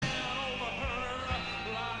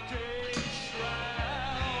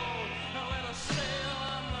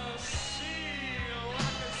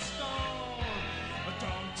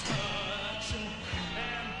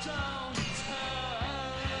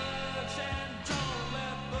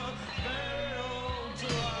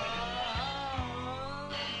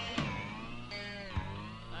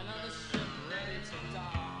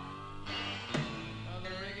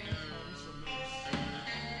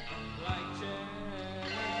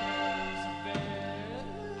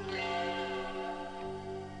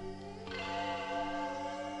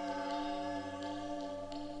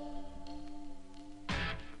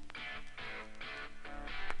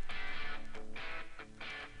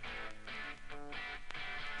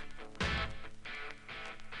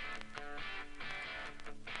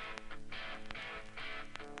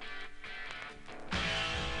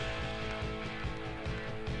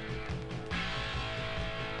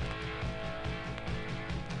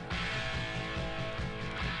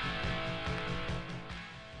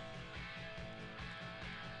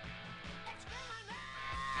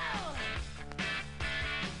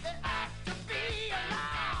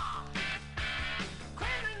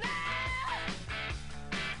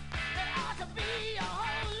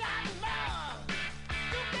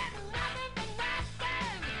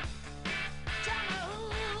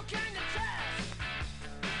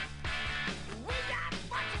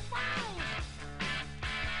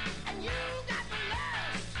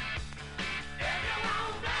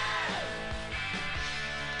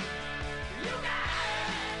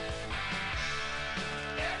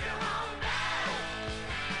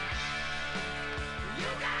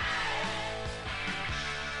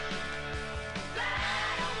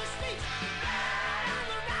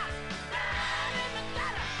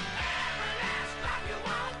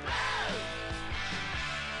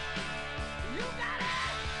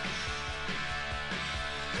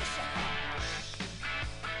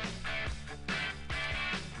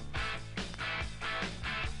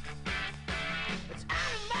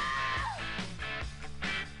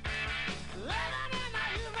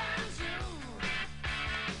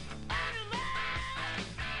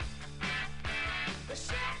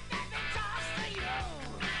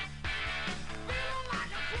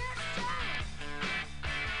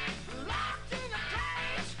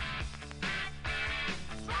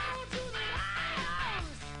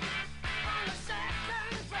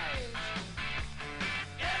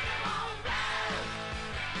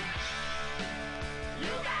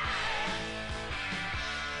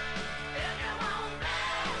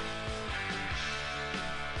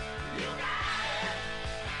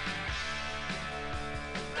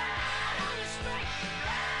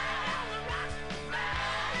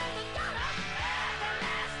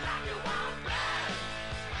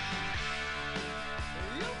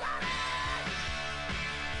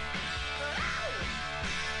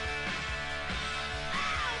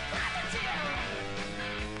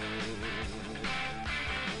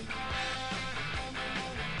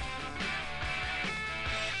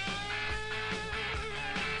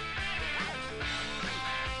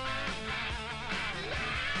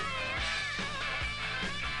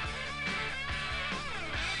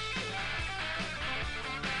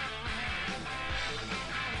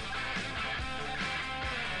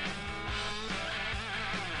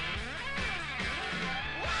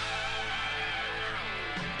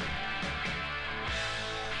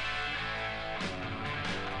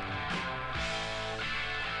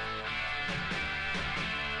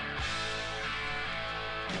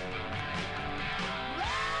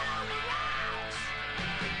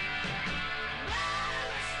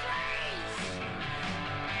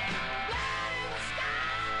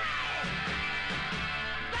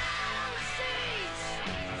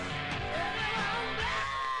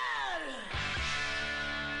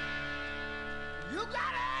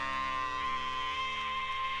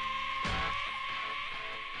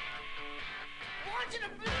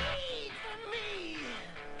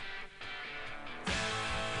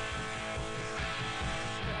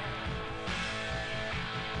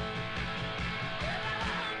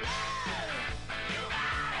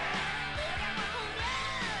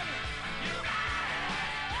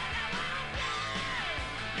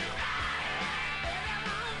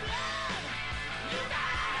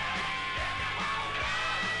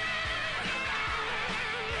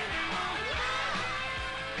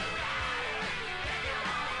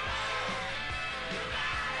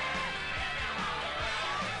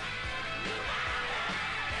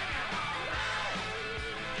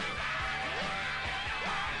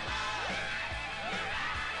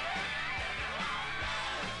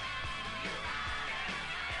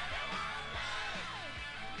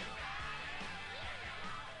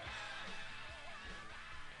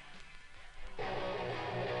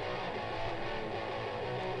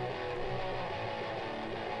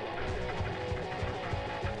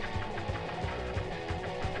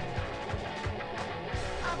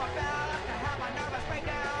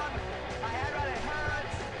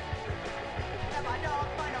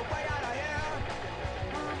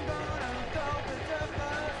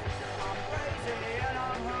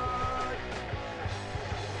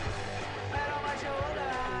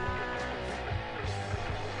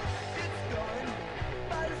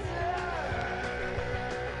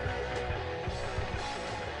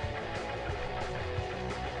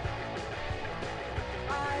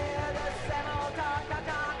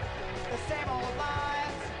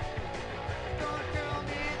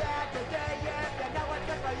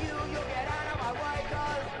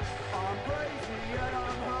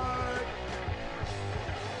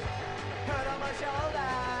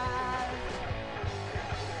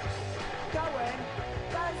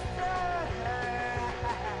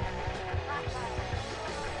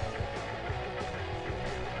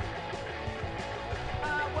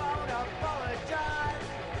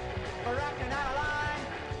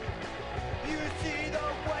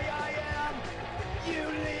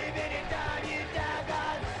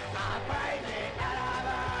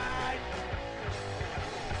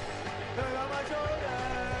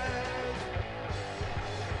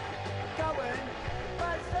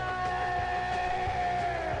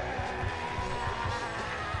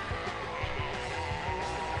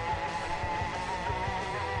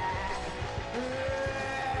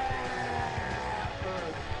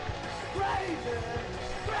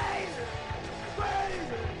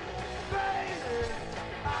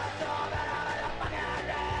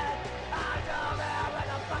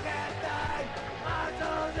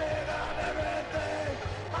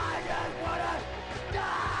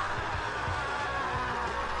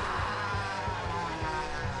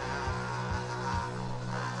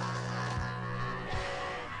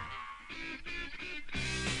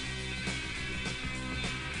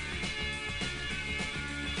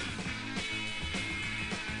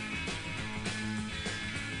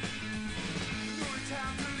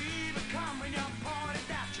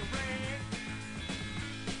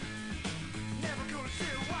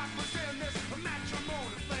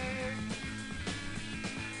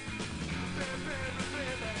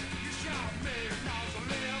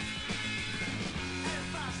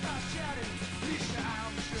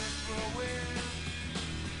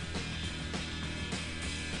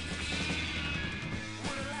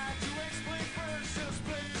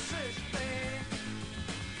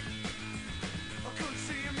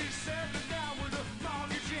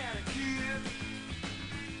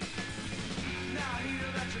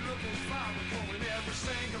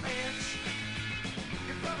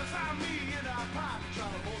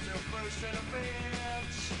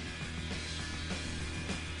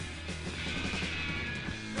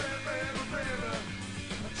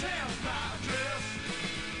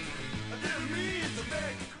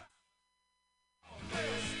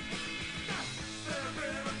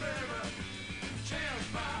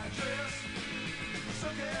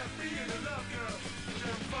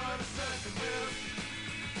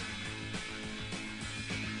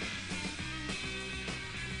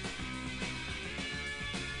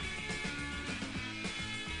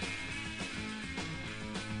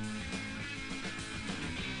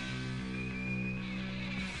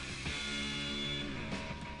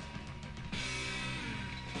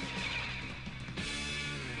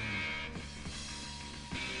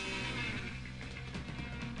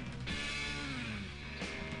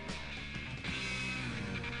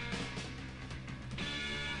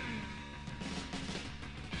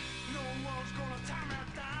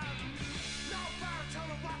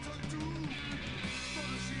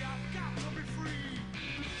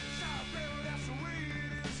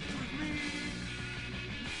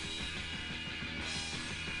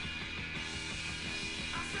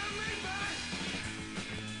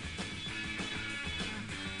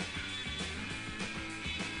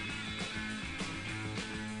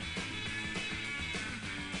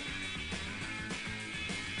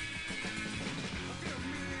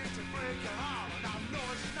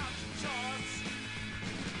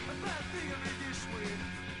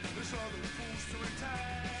Southern fools to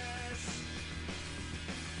entice.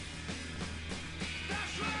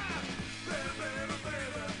 That's right, baby, baby,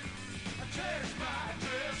 baby. I changed my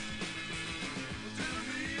dress. Didn't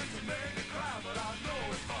mean to make you cry, but I know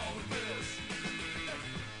it's for the best.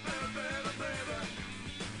 Baby, baby, baby.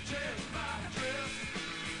 Changed my dress.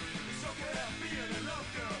 It's okay being in love,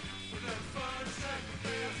 girl, with that fun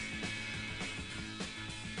sacrifice.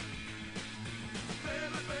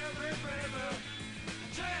 Baby, baby, baby.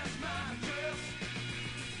 Changed my dress.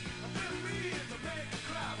 I didn't mean to make you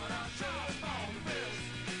cry, but I sure was for the best.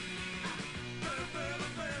 Baby, baby,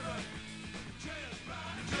 baby. Changed my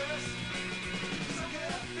dress. It's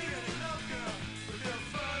okay being in love, girl, with that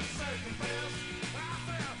fun sacrifice. I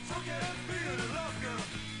said, it's okay being in love, girl,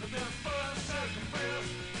 with that fun sacrifice.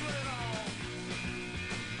 Play it on.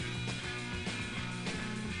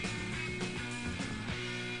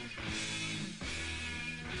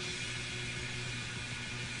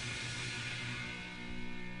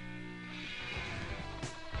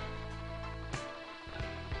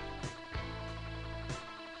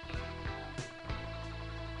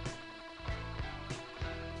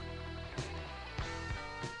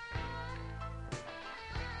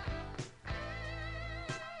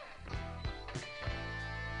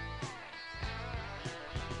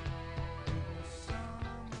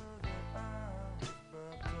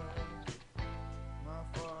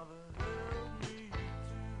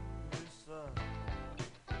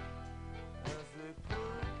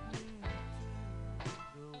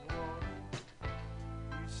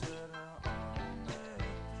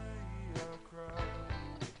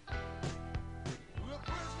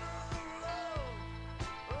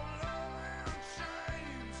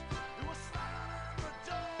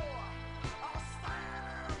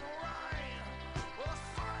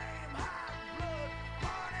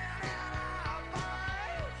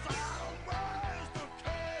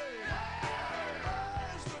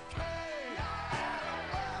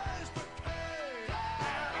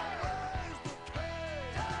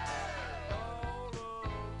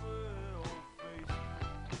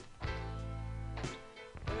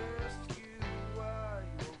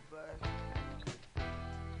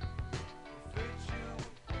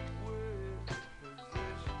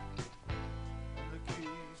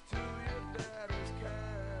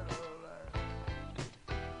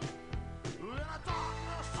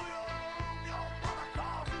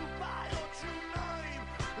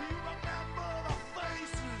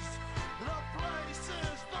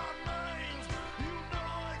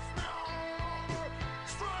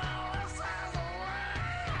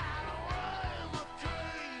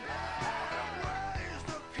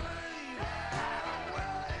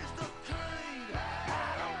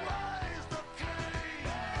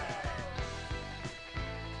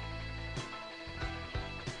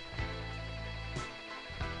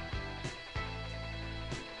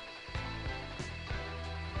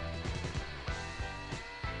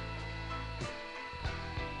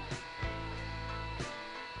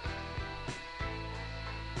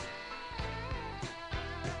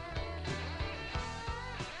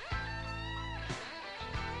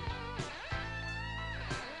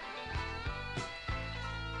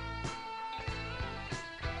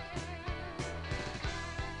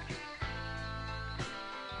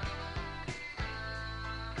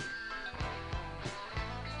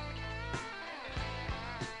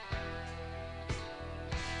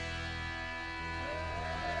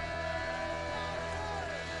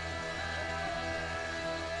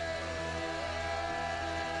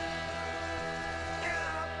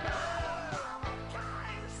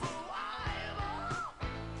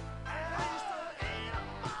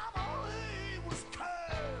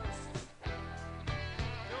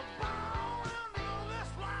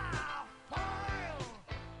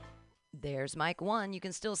 There's mic one. You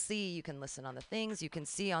can still see. You can listen on the things. You can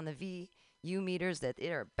see on the VU meters that it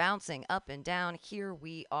are bouncing up and down. Here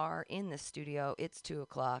we are in the studio. It's 2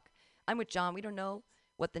 o'clock. I'm with John. We don't know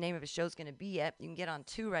what the name of his show is going to be yet. You can get on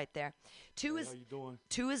 2 right there. 2 Hey, is how you doing?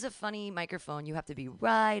 2 is a funny microphone. You have to be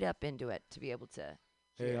right up into it to be able to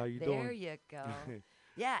Hey, hear. how you there doing? There you go.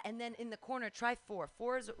 Yeah, and then in the corner, try 4.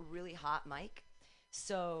 4 is a really hot mic,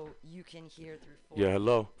 so you can hear through 4. Yeah,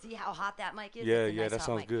 hello. See how hot that mic is? Yeah, It's a yeah, nice that hot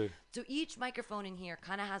sounds mic. good. So each microphone in here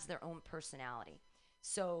kind of has their own personality.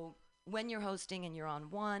 So when you're hosting and you're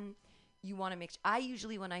on one, you want to I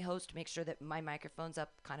usually, when I host, make sure that my microphone's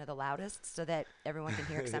up kind of the loudest so that everyone can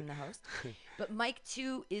hear because I'm the host. But mic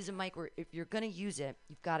 2 is a mic where if you're going to use it,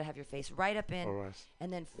 you've got to have your face right up in. All right.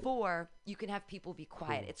 And then 4, you can have people be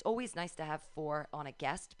quiet. Cool. It's always nice to have 4 on a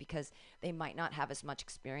guest because they might not have as much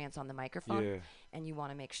experience on the microphone. Yeah. And you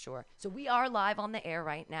want to make sure. So we are live on the air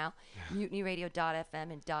right now,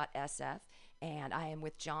 MutinyRadio.fm and .sf. And I am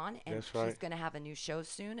with John, and That's right. she's going to have a new show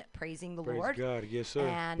soon, Praising the Praise Lord. God. Yes, sir.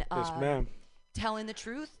 And yes, ma'am. telling the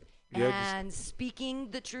truth Yeah, and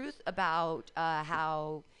speaking the truth about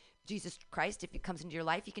how Jesus Christ, if he comes into your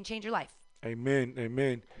life, he can change your life. Amen.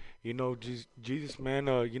 Amen. You know, Jesus, man,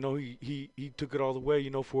 you know, he took it all the way,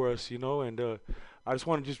 you know, for us, you know, and I just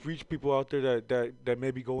want to just reach people out there that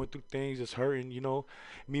may be going through things that's hurting, you know.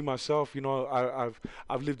 Me, myself, you know,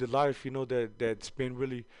 I've lived a life, you know, that's been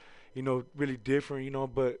really, you know, really different, you know,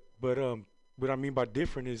 but what I mean by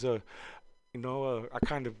different is, you know, I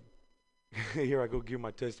kind of, here I go give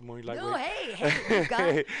my testimony. Like, No, hey, you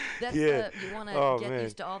got that's Yeah. you want to Oh, get man.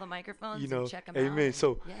 used to all the microphones you know, and check them out. amen. and-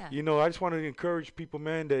 So, yeah. you know, I just want to encourage people,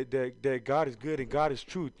 man, that God is good and God is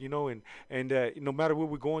truth, you know, and that no matter what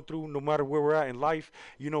we're going through, no matter where we're at in life,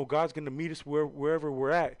 you know, God's going to meet us wherever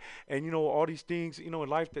we're at. And, you know, all these things, you know, in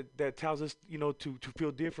life that tells us, you know, to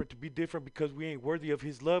feel different, to be different because we ain't worthy of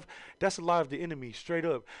his love, that's a lie of the enemy, straight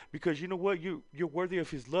up. Because you know what? You're worthy of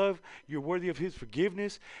his love. You're worthy of his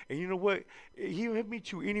forgiveness. And you know what? He'll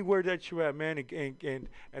meet you anywhere that you're at, man.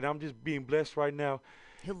 And I'm just being blessed right now.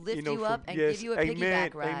 He'll lift You know, you up and yes, give you a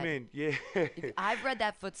amen, piggyback ride. amen. Yeah. I've read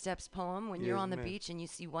that Footsteps poem when you're Yes, on the ma'am. beach and you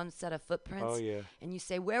see one set of footprints. Oh, yeah. And you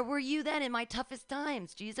say, "Where were you then in my toughest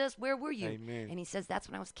times, Jesus? Where were you?" Amen. And he says, "That's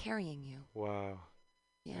when I was carrying you." Wow.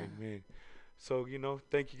 Yeah. Amen. So, you know,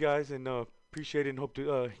 thank you guys and appreciate it and hope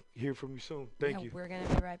to hear from you soon. Thank Yeah, you. We're going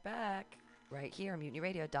to be right back right here on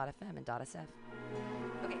MutinyRadio.fm and .sf.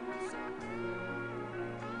 Okay. So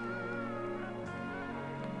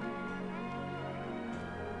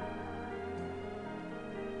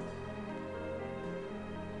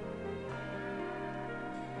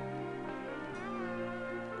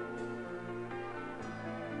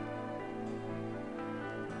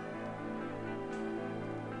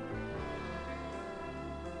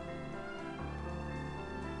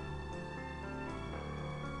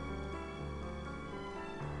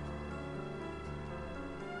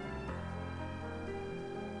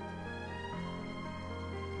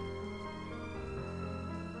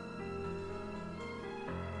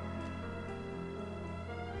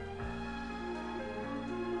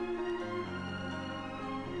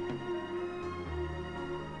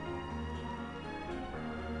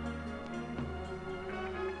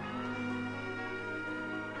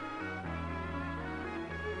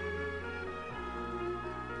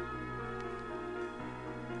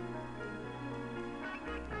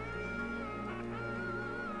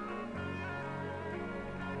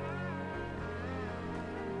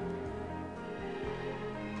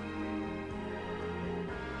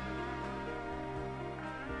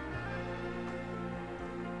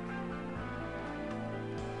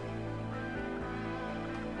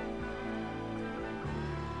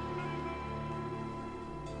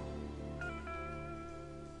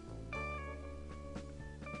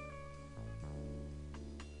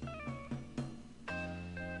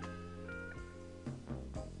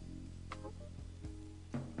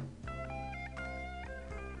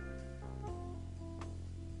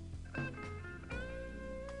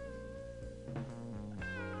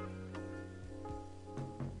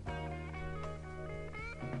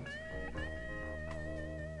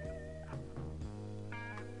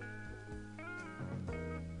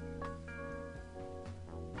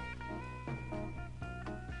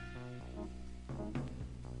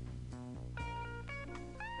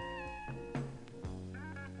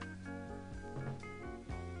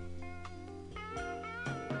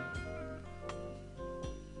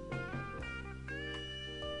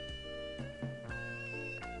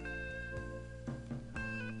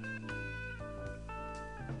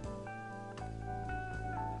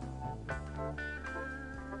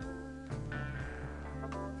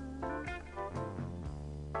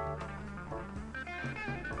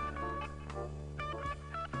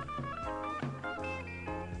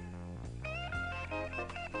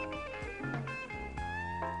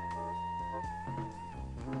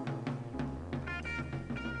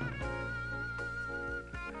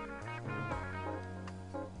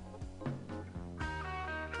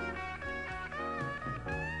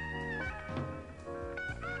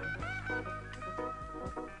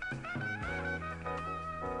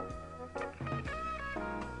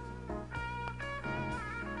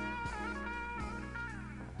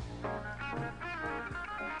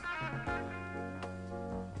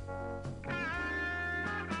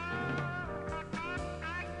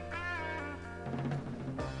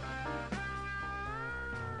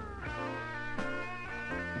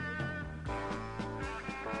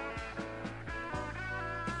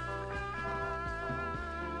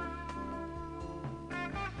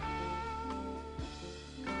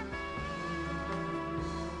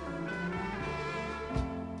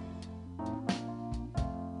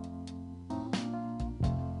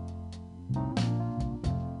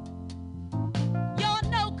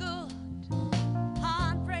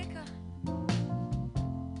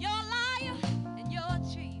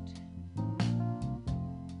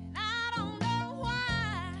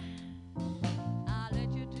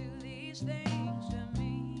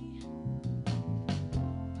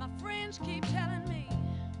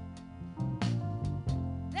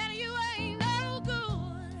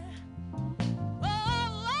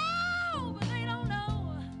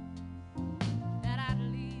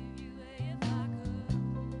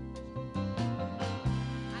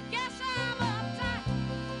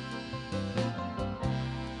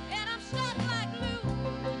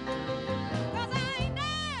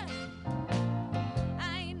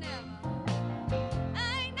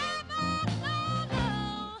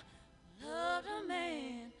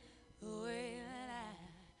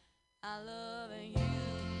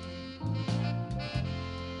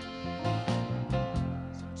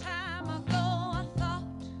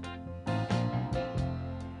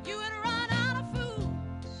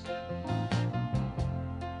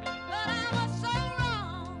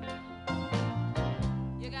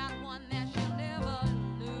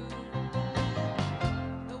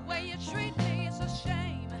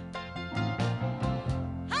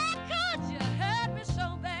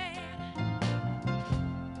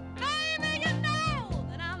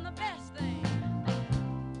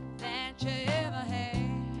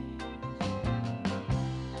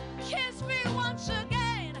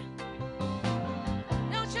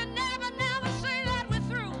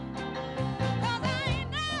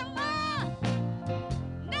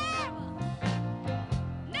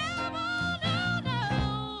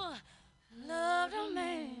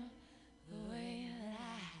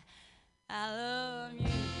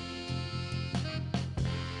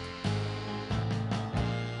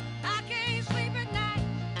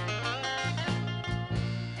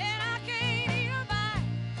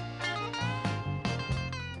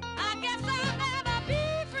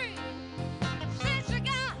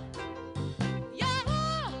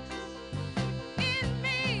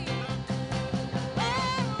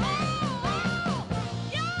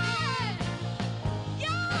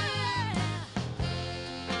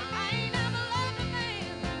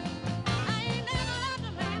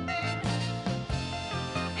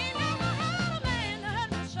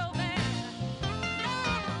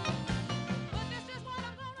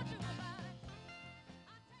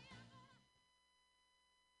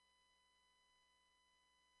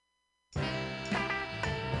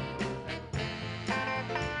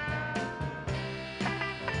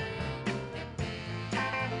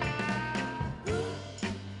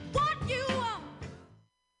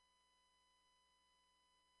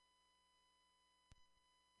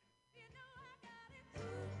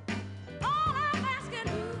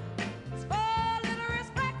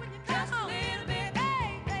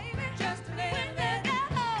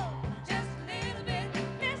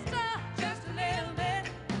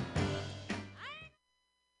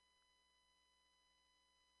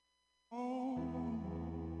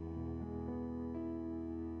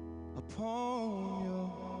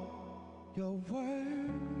upon your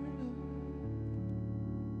word.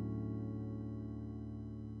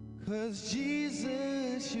 'Cause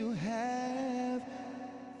Jesus, you have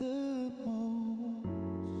the most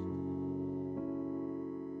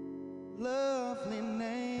lovely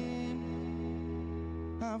name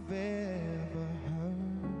I've ever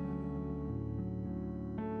heard.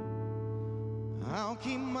 I'll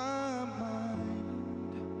keep my mind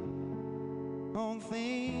on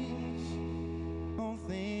things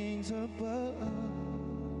above.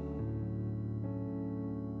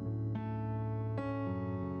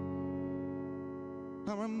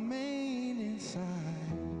 I remain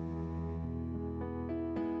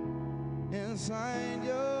inside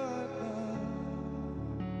your love.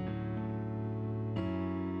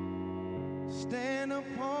 Stand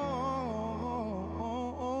upon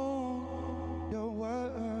your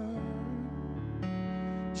word.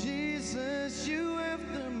 Jesus, you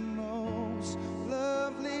have the most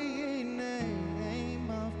lovely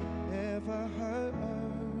name I've ever heard.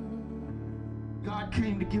 God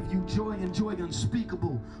came to give you joy, and joy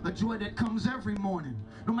unspeakable, a joy that comes every morning,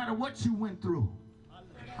 no matter what you went through.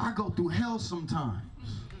 I go through hell sometimes,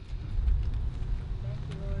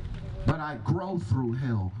 but I grow through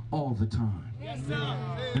hell all the time. Yes, sir.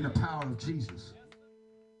 In the power of Jesus.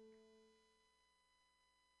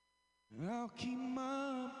 I'll keep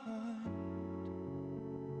my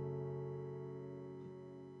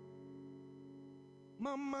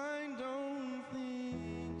mind on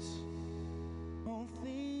things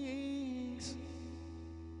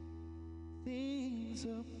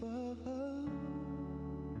above.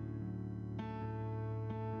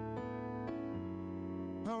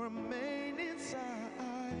 I remain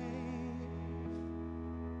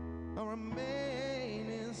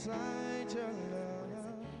inside your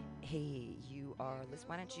love. Hey, you are listening.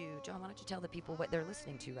 Why don't you, John, why don't you tell the people what they're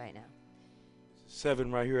listening to right now?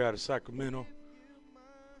 7 right here out of Sacramento.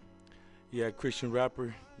 Yeah, Christian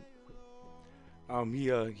rapper. He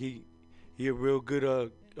a real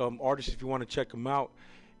good artist if you want to check him out.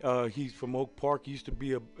 He's from Oak Park. He used to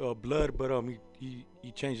be a Blood, but he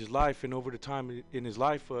changed his life, and over the time in his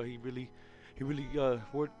life, he really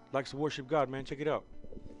likes to worship God, man. Check it out.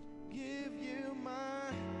 Give you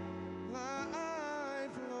my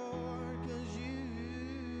life, Lord, 'cause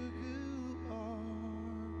you are.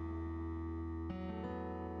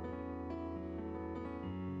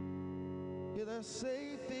 You're the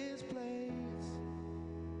safest place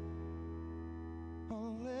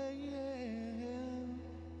I'll ever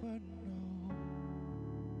know.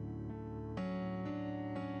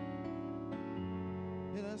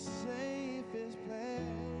 You're the safest place,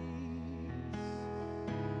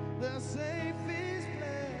 the safest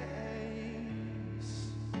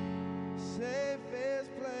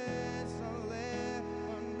place I'll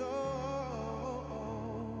ever know.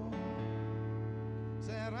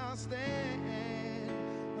 Said I'll stand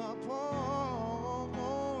upon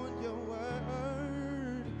your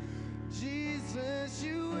word. Jesus,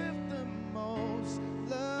 you have the most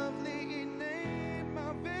lovely name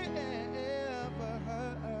I've ever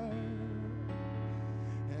heard.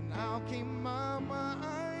 And I'll keep my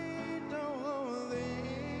mind on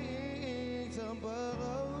things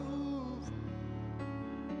above.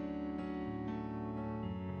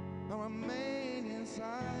 I remain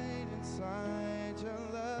inside your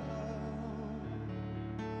love.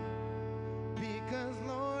 Because,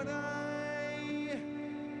 Lord, I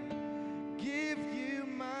give you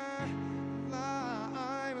my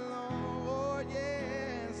life, Lord,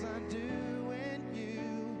 yes, I do, and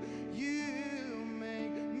you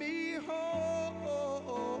make me whole,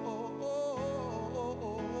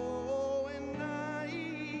 and I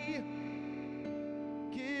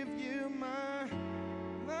give you my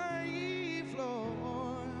life,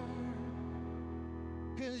 Lord,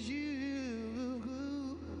 'cause you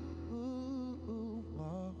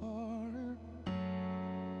are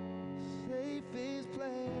safest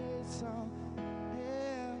place I'll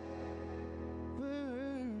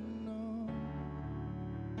ever know.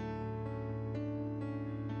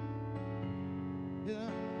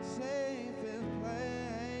 The safest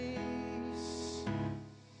place.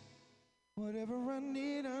 Whatever I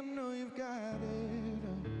need, I know you've got it.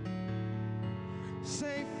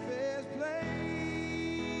 Safest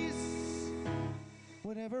place.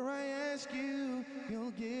 Whatever I ask you,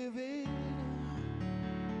 you'll give it.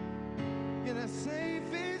 You're the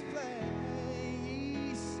safest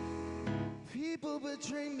place. People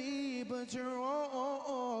betray me, but you're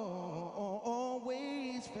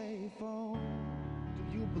always faithful. Do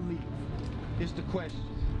you believe? Is the question.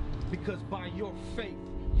 Because by your faith,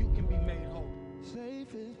 you can be made whole.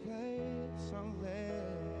 Safest place I'll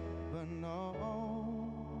ever no.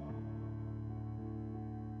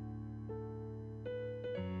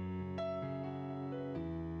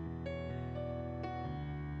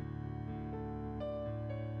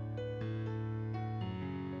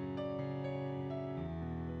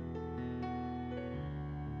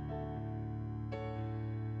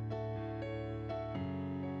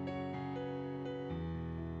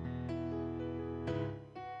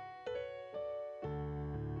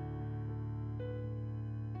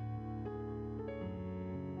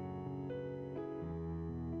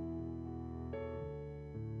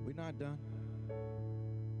 We're not done.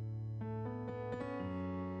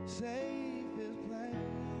 Safest place,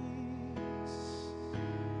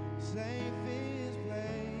 safest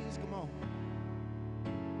place, come on.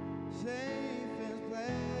 Safest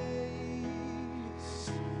place,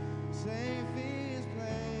 safest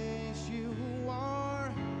place, you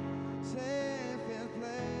are. Safest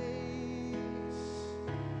place,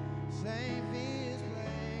 safest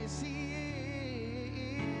place, he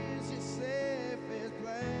is your safest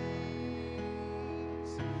place.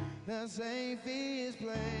 The safest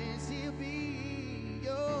place, he'll be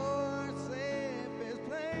your safest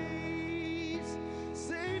place,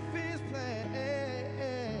 safest place,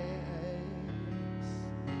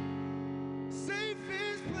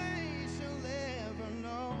 safest place you'll ever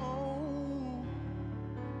know.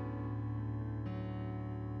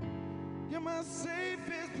 You're my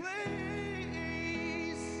safest place,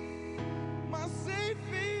 my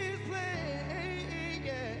safest place,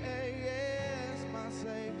 yes, my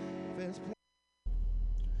safest place.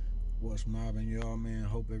 What's mobbing, y'all, man?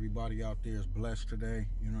 Hope everybody out there is blessed today.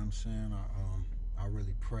 You know what I'm saying? I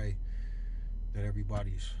really pray that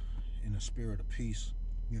everybody's in a spirit of peace.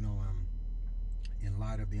 You know, in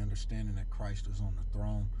light of the understanding that Christ is on the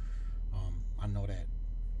throne. I know that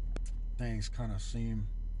things kind of seem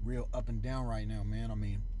real up and down right now, man. I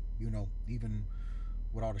mean, you know, even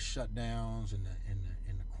with all the shutdowns and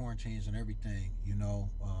the quarantines and everything, you know,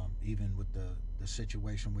 even with the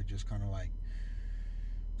situation with just kind of like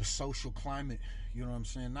the social climate, you know what I'm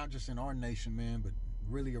saying? Not just in our nation, man, but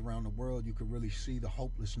really around the world, you could really see the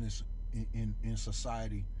hopelessness in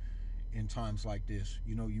society in times like this.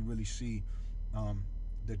 You know, you really see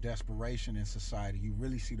the desperation in society. You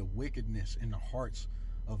really see the wickedness in the hearts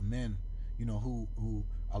of men, you know, who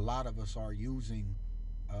a lot of us are using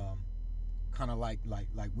kind of like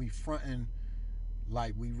we fronting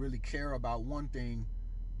like we really care about one thing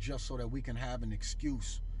just so that we can have an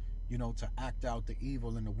excuse, you know, to act out the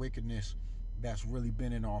evil and the wickedness that's really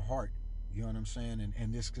been in our heart. You know what I'm saying?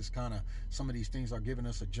 And this is kind of, some of these things are giving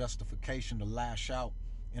us a justification to lash out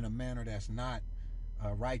in a manner that's not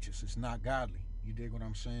righteous. It's not godly. You dig what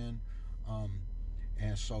I'm saying?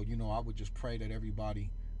 And so, you know, I would just pray that everybody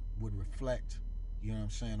would reflect, you know what I'm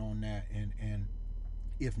saying, on that, and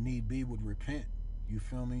if need be, would repent. You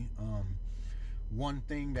feel me? One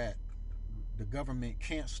thing that the government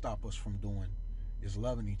can't stop us from doing is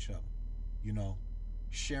loving each other, you know,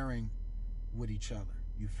 sharing with each other.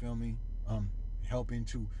 You feel me? Helping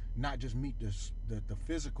to not just meet the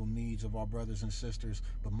physical needs of our brothers and sisters,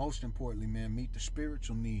 but most importantly, man, meet the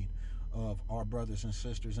spiritual need of our brothers and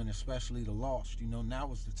sisters, and especially the lost. You know,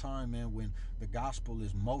 now is the time, man, when the gospel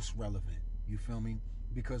is most relevant. You feel me?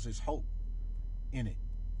 Because there's hope in it.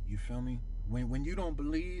 You feel me? When you don't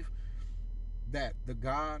believe that the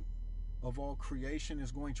God of all creation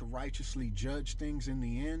is going to righteously judge things in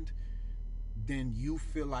the end, then you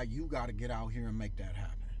feel like you got to get out here and make that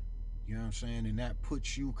happen. You know what I'm saying? And that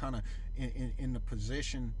puts you kind of in the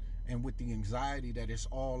position and with the anxiety that it's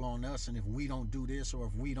all on us, and if we don't do this or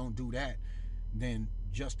if we don't do that, then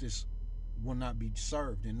justice will not be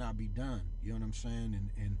served and not be done. You know what I'm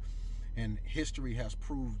saying? And history has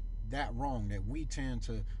proved that wrong, that we tend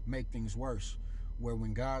to make things worse, where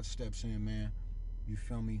when God steps in, man, you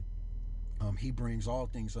feel me, he brings all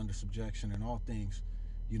things under subjection and all things,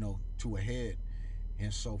 you know, to a head.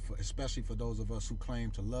 And so especially for those of us who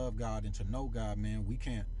claim to love God and to know God, man, we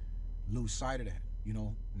can't lose sight of that. You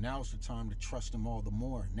know, now's the time to trust him all the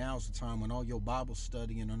more. Now's the time when all your Bible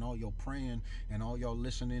studying and all your praying and all your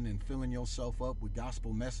listening and filling yourself up with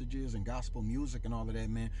gospel messages and gospel music and all of that,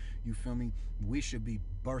 man, you feel me? We should be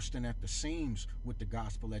bursting at the seams with the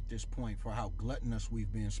gospel at this point for how gluttonous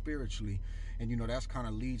we've been spiritually. And, you know, that's kind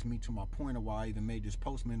of leads me to my point of why I even made this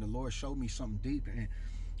post, man. The Lord showed me something deep. And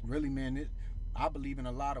really, man, I believe in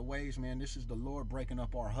a lot of ways, man, this is the Lord breaking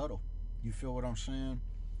up our huddle. You feel what I'm saying?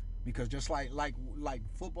 Because just like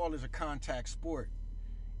football is a contact sport,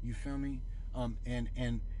 you feel me?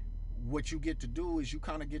 And what you get to do is you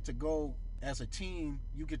kind of get to go as a team,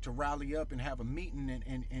 you get to rally up and have a meeting,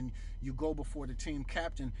 and you go before the team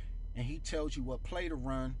captain and he tells you what play to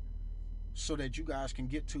run so that you guys can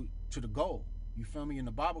get to the goal. You feel me? And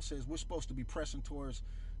the Bible says we're supposed to be pressing towards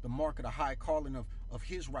the mark of the high calling of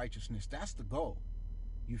his righteousness. That's the goal.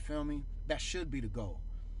 You feel me? That should be the goal,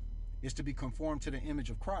 is to be conformed to the image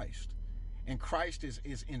of Christ. And Christ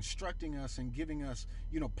is instructing us and giving us,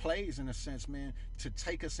 plays in a sense, man, to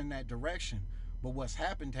take us in that direction. But what's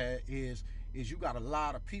happened is you got a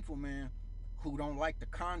lot of people, man, who don't like the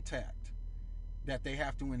contact that they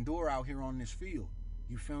have to endure out here on this field.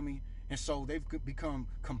 You feel me? And so they've become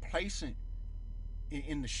complacent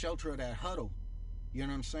in the shelter of that huddle. You know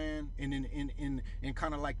what I'm saying? And in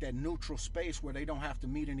kind of like that neutral space where they don't have to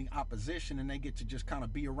meet any opposition and they get to just kind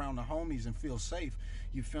of be around the homies and feel safe.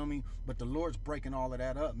 You feel me? But the Lord's breaking all of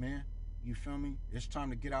that up, man. You feel me? It's time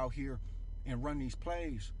to get out here and run these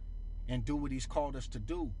plays and do what he's called us to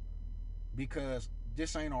do, because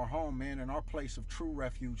this ain't our home, man, and our place of true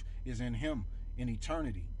refuge is in him in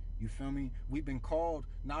eternity. You feel me? We've been called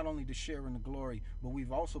not only to share in the glory, but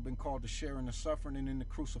we've also been called to share in the suffering and in the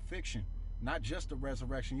crucifixion. Not just the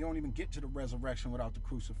resurrection. You don't even get to the resurrection without the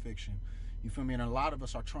crucifixion. You feel me? And a lot of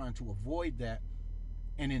us are trying to avoid that.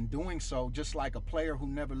 And in doing so, just like a player who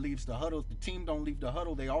never leaves the huddle, if the team don't leave the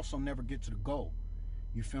huddle, they also never get to the goal.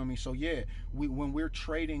 You feel me? So yeah, when we're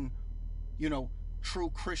trading,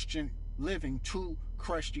 true Christian living to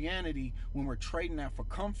Christianity, when we're trading that for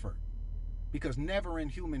comfort, because never in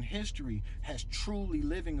human history has truly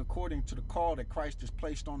living according to the call that Christ has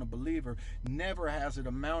placed on a believer, never has it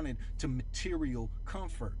amounted to material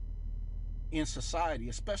comfort in society,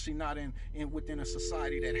 especially not within a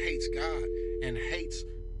society that hates God and hates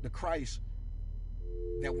the Christ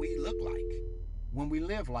that we look like when we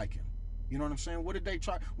live like him. You know what I'm saying? What did they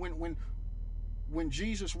try? When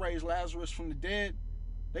Jesus raised Lazarus from the dead,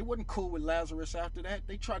 they wasn't cool with Lazarus after that.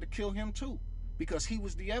 They tried to kill him too, because he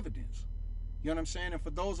was the evidence. You know what I'm saying? And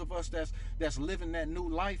for those of us that's living that new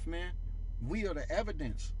life, man, we are the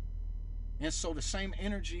evidence. And so the same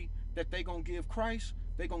energy that they gonna give Christ,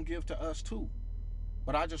 they gonna give to us too.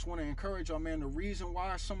 But I just want to encourage y'all, man, the reason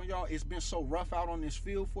why some of y'all, it's been so rough out on this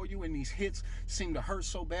field for you and these hits seem to hurt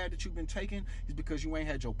so bad that you've been taking is because you ain't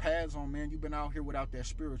had your pads on, man. You've been out here without that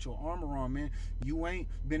spiritual armor on, man. You ain't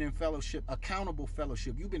been in fellowship, accountable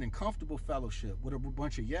fellowship. You've been in comfortable fellowship with a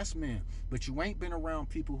bunch of yes men, but you ain't been around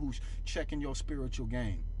people who's checking your spiritual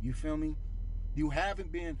game. You feel me? You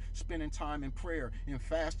haven't been spending time in prayer and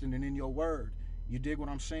fasting and in your word. You dig what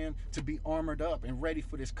I'm saying? To be armored up and ready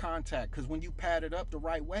for this contact. Because when you pad it up the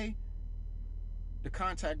right way, the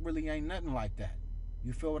contact really ain't nothing like that.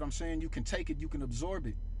 You feel what I'm saying? You can take it, you can absorb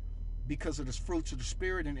it because of the fruits of the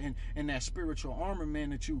spirit and that spiritual armor, man,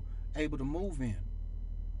 that you able to move in.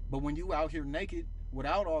 But when you out here naked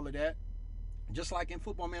without all of that, just like in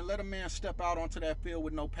football, man, let a man step out onto that field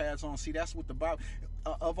with no pads on. See, that's what the Bible,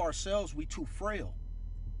 of ourselves, we too frail.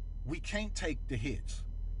 We can't take the hits.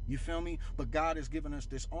 You feel me? But God has given us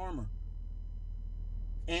this armor.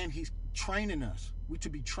 And he's training us. We to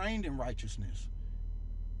be trained in righteousness.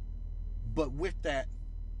 But with that,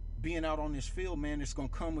 being out on this field, man, it's going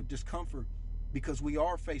to come with discomfort because we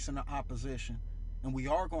are facing the opposition. And we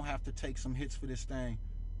are going to have to take some hits for this thing.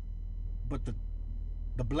 But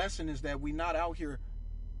the blessing is that we're not out here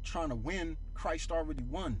trying to win. Christ already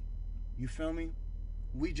won. You feel me?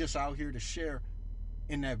 We just out here to share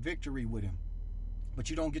in that victory with him. But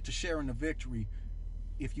you don't get to share in the victory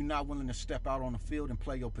if you're not willing to step out on the field and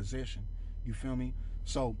play your position. You feel me?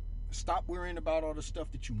 So stop worrying about all the stuff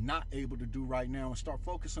that you're not able to do right now and start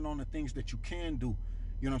focusing on the things that you can do,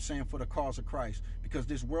 you know what I'm saying, for the cause of Christ. Because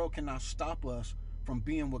this world cannot stop us from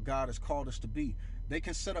being what God has called us to be. They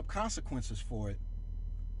can set up consequences for it,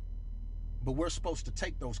 but we're supposed to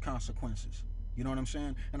take those consequences. You know what I'm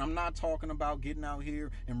saying? And I'm not talking about getting out here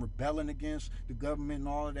and rebelling against the government and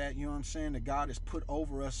all of that, you know what I'm saying, that God has put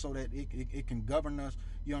over us so that it can govern us,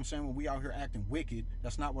 you know what I'm saying, when we out here acting wicked.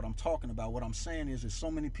 That's not what I'm talking about. What I'm saying is so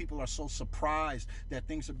many people are so surprised that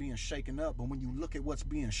things are being shaken up. But when you look at what's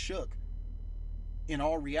being shook, in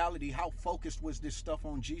all reality, how focused was this stuff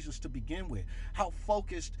on Jesus to begin with? How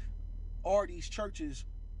focused are these churches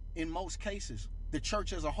in most cases? The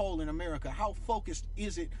church as a whole in America, how focused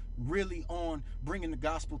is it really on bringing the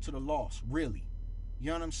gospel to the lost, really? You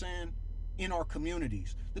know what I'm saying? In our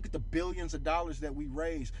communities. Look at the billions of dollars that we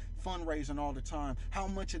raise, fundraising all the time. How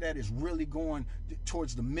much of that is really going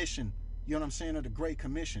towards the mission, you know what I'm saying, of the Great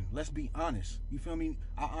Commission? Let's be honest. You feel me?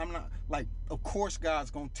 I'm not, like, of course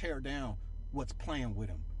God's going to tear down what's playing with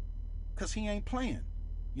him. Because he ain't playing.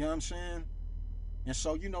 You know what I'm saying? And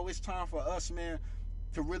so, it's time for us, man,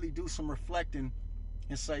 to really do some reflecting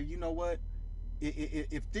and say, you know what,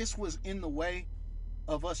 if this was in the way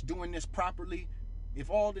of us doing this properly, If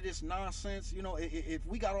all of this nonsense, you know, if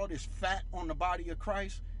we got all this fat on the body of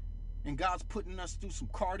Christ and God's putting us through some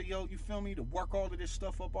cardio, you feel me, to work all of this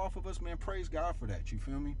stuff up off of us, man, praise God for that, you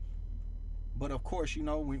feel me? But of course, you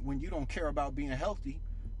know, when you don't care about being healthy,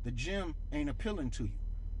 the gym ain't appealing to you.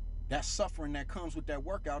 That suffering that comes with that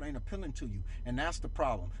workout ain't appealing to you. And that's the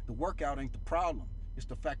problem. The workout ain't the problem. It's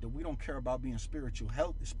the fact that we don't care about being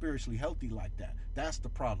spiritually healthy like that. That's the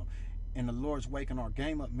problem. And the Lord's waking our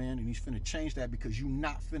game up, man, and he's finna change that, because you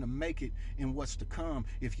not finna make it in what's to come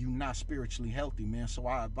if you not spiritually healthy, man. So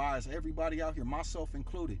I advise everybody out here, myself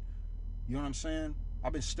included, you know what I'm saying?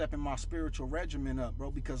 I've been stepping my spiritual regimen up,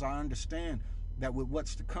 bro, because I understand that with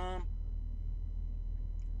what's to come,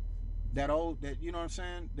 you know what I'm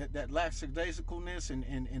saying, that lackadaisicalness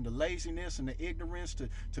and the laziness and the ignorance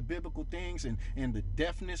to biblical things and the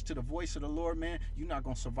deafness to the voice of the Lord, man, you're not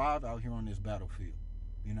gonna survive out here on this battlefield,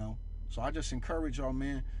 you know? So I just encourage y'all,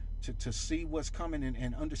 man, to see what's coming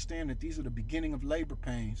and understand that these are the beginning of labor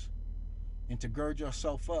pains, and to gird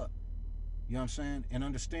yourself up, you know what I'm saying? And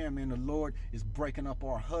understand, man, the Lord is breaking up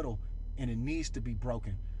our huddle, and it needs to be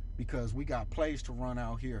broken, because we got plays to run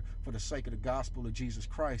out here for the sake of the gospel of Jesus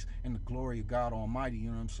Christ and the glory of God Almighty, you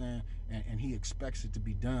know what I'm saying? And he expects it to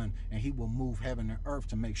be done, and he will move heaven and earth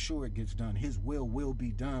to make sure it gets done. His will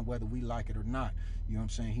be done whether we like it or not, you know what I'm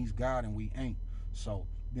saying? He's God and we ain't. So,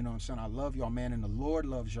 you know what I'm saying? I love y'all, man, and the Lord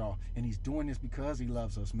loves y'all, and he's doing this because he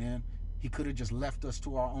loves us, man. He could have just left us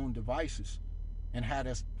to our own devices and had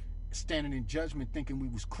us standing in judgment thinking we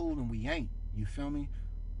was cool, and we ain't, you feel me?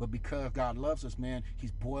 But because God loves us, man,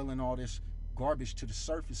 he's boiling all this garbage to the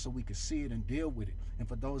surface so we can see it and deal with it. And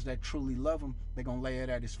for those that truly love him, they're going to lay it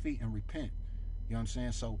at his feet and repent. You know what I'm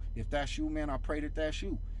saying? So if that's you, man, I pray that that's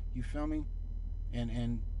you. You feel me?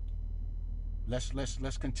 And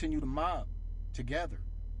let's continue to mob together.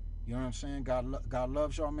 You know what I'm saying? God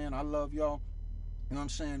loves y'all, man. I love y'all. You know what I'm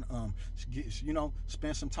saying? You know,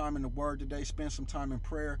 spend some time in the word today. Spend some time in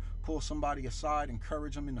prayer. Pull somebody aside.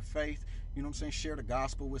 Encourage them in the faith. You know what I'm saying? Share the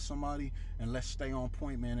gospel with somebody. And let's stay on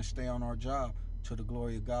point, man, and stay on our job to the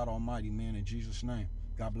glory of God Almighty, man, in Jesus' name.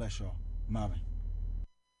 God bless y'all. Marvin.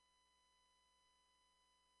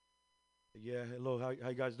 Yeah, hello. How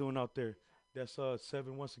you guys doing out there? That's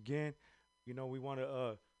 7 once again. You know, we want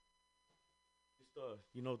to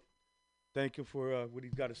you know, thank him for what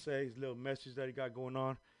he's got to say, his little message that he got going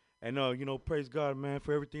on. And, you know, praise God, man,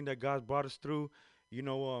 for everything that God's brought us through. You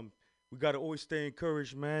know, we got to always stay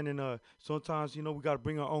encouraged, man. And sometimes, you know, we got to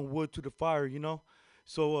bring our own wood to the fire, you know.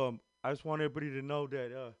 So I just want everybody to know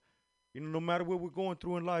that, you know, no matter what we're going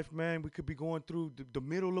through in life, man, we could be going through the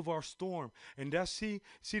middle of our storm. And that's, see,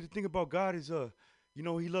 the thing about God is, you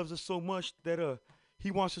know, he loves us so much that he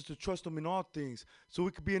wants us to trust him in all things. So we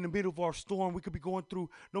could be in the middle of our storm. We could be going through,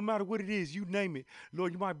 no matter what it is, you name it.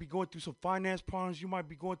 Lord, you might be going through some finance problems. You might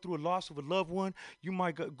be going through a loss of a loved one. You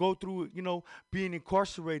might go through, you know, being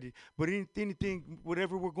incarcerated. But anything,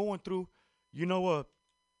 whatever we're going through, you know,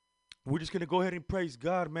 we're just going to go ahead and praise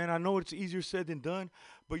God, man. I know it's easier said than done,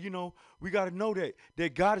 but, you know, we got to know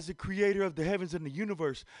that God is the creator of the heavens and the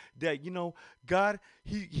universe, that, you know, God,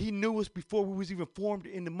 he knew us before we was even formed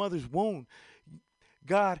in the mother's womb.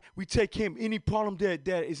 God, we take him, any problem that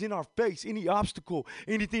is in our face, any obstacle,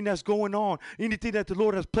 anything that's going on, anything that the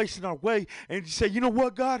Lord has placed in our way, and you say, you know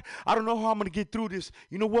what, God, I don't know how I'm going to get through this.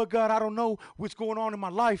 You know what, God, I don't know what's going on in my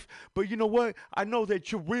life, but you know what, I know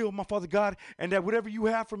that you're real, my Father God, and that whatever you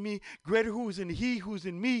have for me, greater who is in he who's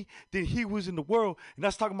in me than he who is in the world. And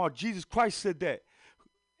that's talking about Jesus Christ said that.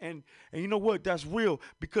 And you know what? That's real,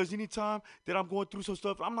 because anytime that I'm going through some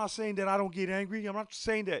stuff, I'm not saying that I don't get angry. I'm not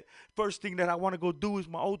saying that first thing that I want to go do is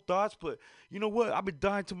my old thoughts. But you know what? I've been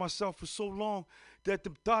dying to myself for so long that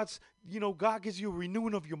the thoughts, you know, God gives you a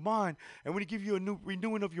renewing of your mind. And when he gives you a new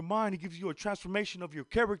renewing of your mind, he gives you a transformation of your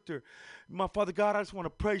character. My Father God, I just want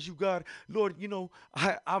to praise you, God. Lord, you know,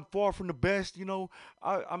 I'm far from the best. You know,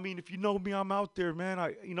 I mean, if you know me, I'm out there, man.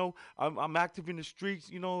 I'm active in the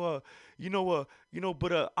streets,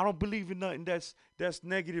 but I don't believe in nothing that's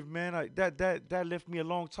negative, man. That left me a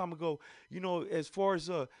long time ago. You know, as far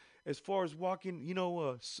as walking,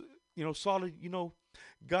 solid, you know,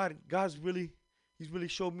 He's really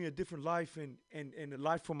showed me a different life and a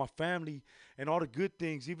life for my family and all the good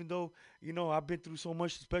things, even though, you know, I've been through so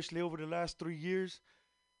much, especially over the last 3 years,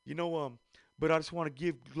 you know, but I just want to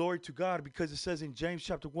give glory to God, because it says in James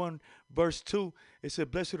chapter 1, verse 2, it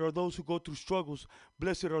said, blessed are those who go through struggles.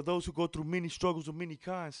 Blessed are those who go through many struggles of many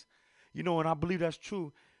kinds. You know, and I believe that's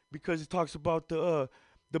true, because it talks about the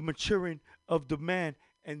maturing of the man.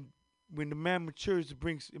 And when the man matures, it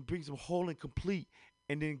brings him whole and complete.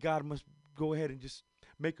 And then God must go ahead and just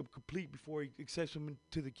make him complete before he accepts him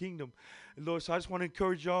into the kingdom. And Lord, so I just want to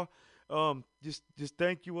encourage y'all. Just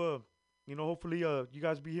thank you. Hopefully, you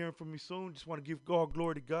guys be hearing from me soon. Just want to give God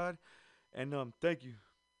glory to God, and thank you.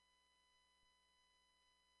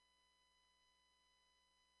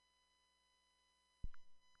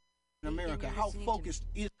 In America, how focused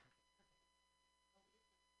is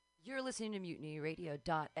You're listening to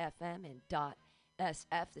MutinyRadio.fm and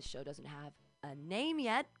 .sf. This show doesn't have a name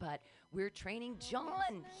yet, but we're training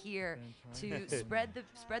John here to spread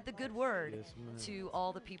the good word to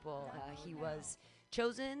all the people. He was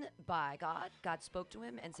chosen by God. God spoke to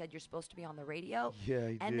him and said, "You're supposed to be on the radio." Yeah,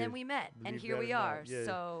 he and did. then we met, and Believe here that we or not, are. yeah.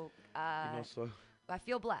 So, So I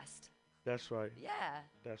feel blessed. that's right. Yeah.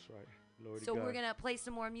 That's right. Lord So God. we're gonna play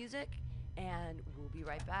some more music, and we'll be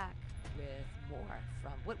right back with more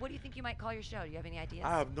from. What do you think you might call your show? Do you have any ideas?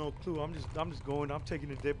 I have no clue. I'm just going. I'm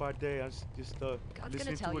taking it day by day. I just God's listening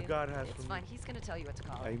gonna to tell what you. God has It's for fine. me. He's gonna tell you what to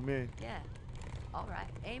call it. Amen. Yeah. All right.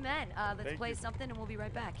 Amen. Let's Thank play you. something, and we'll be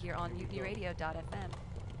right back here on Here we go. MutinyRadio.fm.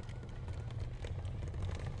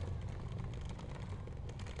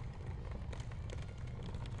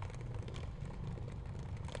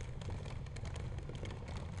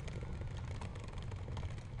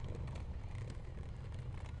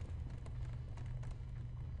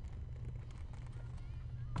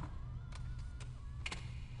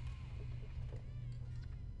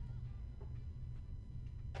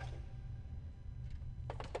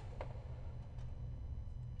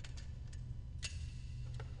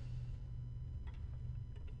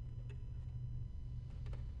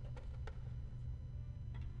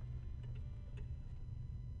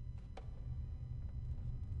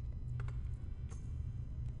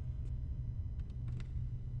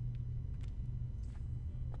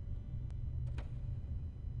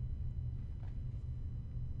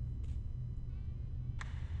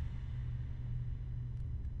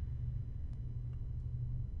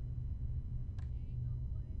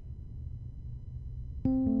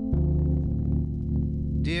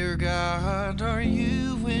 Dear God, are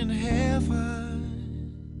you in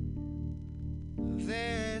heaven?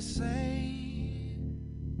 They say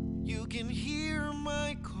you can hear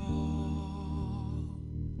my call.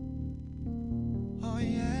 Oh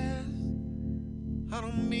yes, I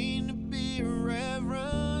don't mean to be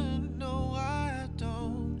irreverent, no I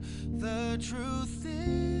don't. The truth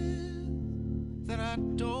is that I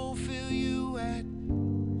don't feel you at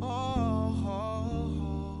all.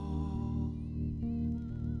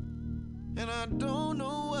 And I don't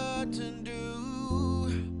know what to do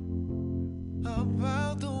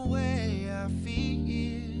about the way I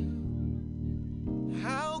feel.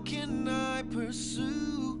 How can I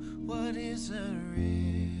pursue what isn't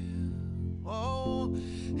real? Oh,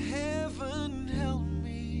 heaven help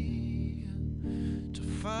me to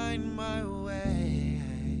find my way.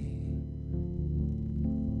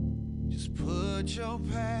 Just put your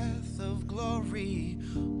path of glory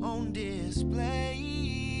on display.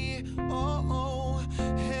 Oh,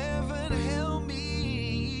 heaven help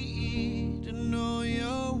me to know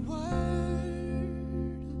your word.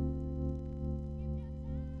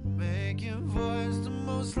 Make your voice the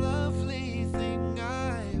most lovely thing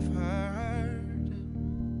I've heard.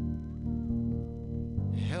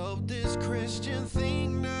 Help this Christian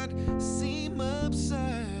thing not seem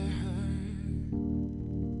absurd.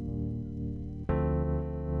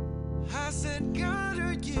 I said, God,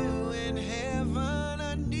 are you in heaven?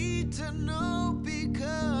 I need to know,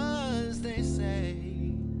 because they say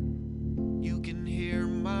you can hear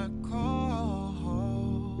my call.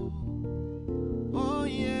 Oh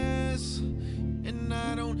yes, and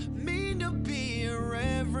I don't mean to be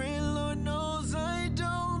irreverent, Lord knows I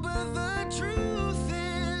don't, but the truth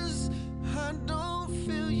is I don't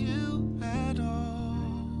feel you at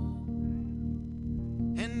all.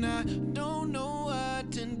 And I don't know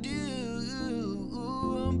what to do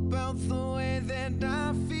about the way that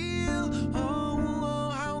I feel. Oh,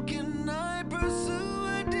 how can I pursue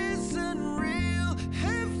what isn't real?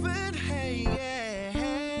 Heaven, hey, yeah,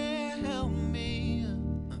 help me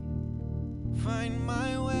find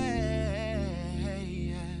my way.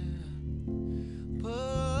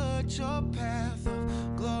 Put your path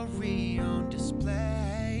of glory on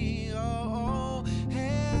display. Oh,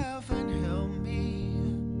 heaven, help me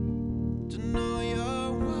to know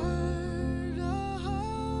your word.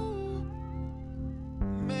 Oh,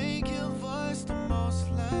 make your voice the most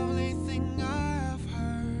lovely thing I've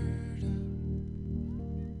heard.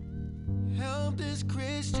 Help this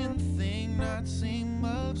Christian thing not seem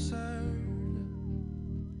absurd.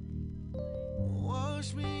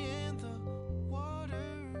 Wash me in the water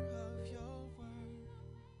of your word.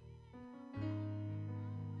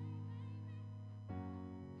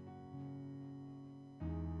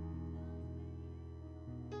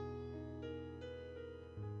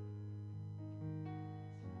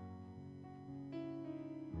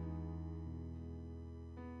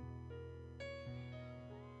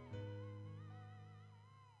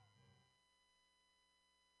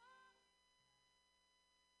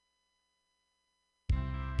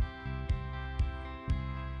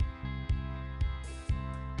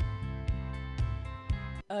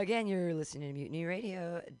 Again, you're listening to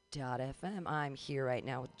MutinyRadio.fm. I'm here right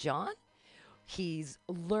now with John. He's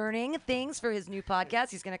learning things for his new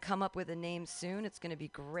podcast. He's going to come up with a name soon. It's going to be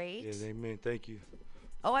great. Yes, amen. Thank you.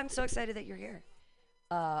 Oh, I'm so excited that you're here.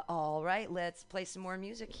 All right, let's play some more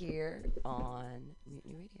music here on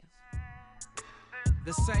Mutiny Radio.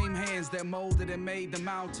 The same hands that molded and made the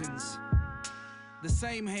mountains. The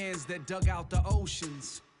same hands that dug out the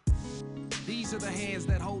oceans. These are the hands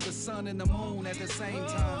that hold the sun and the moon at the same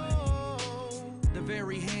time. The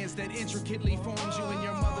very hands that intricately formed you in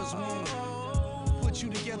your mother's womb. Put you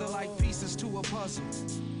together like pieces to a puzzle.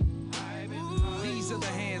 These are the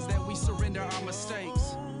hands that we surrender our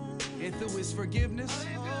mistakes. And through his forgiveness,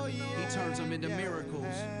 he turns them into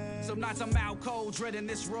miracles. So nights I'm out cold, dreading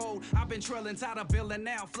this road. I've been trailing, tired of billing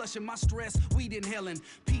out, flushing my stress, weed inhaling.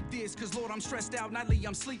 Peep this, cause Lord, I'm stressed out, nightly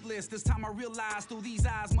I'm sleepless. This time I realized through these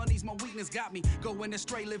eyes, money's my weakness, got me going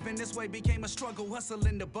astray. Living this way became a struggle,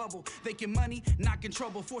 hustling the bubble. Thinking money, knocking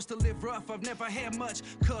trouble, forced to live rough. I've never had much,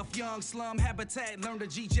 cuff, young, slum, habitat. Learn to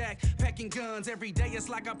G-Jack, packing guns, every day it's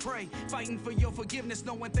like I pray. Fighting for your forgiveness,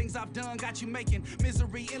 knowing things I've done got you making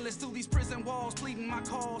misery endless through these prison walls. Pleading my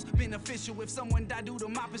cause, beneficial. If someone died due to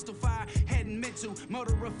my pistol fire, hadn't meant to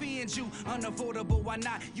murder or offend you, unavoidable, why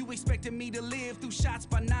not? You expected me to live through shots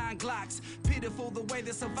by 9 Glocks. Pitiful the way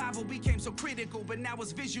the survival became so critical, but now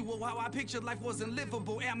it's visual how I pictured life wasn't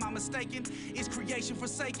livable. Am I mistaken? Is creation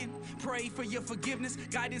forsaken? Pray for your forgiveness,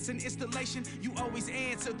 guidance and installation. You always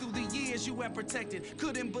answer through the years you have protected.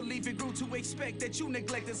 Couldn't believe it grew to expect that you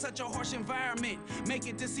neglected such a harsh environment. Make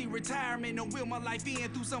it to see retirement or will my life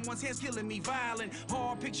end through someone's hands killing me violent.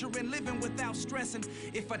 Hard picturing living without stressing.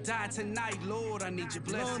 If I die tonight, Lord, I need your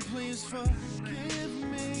blessing. Lord, please forgive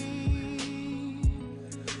me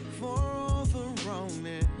for all the wrong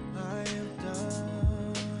that I have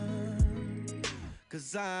done.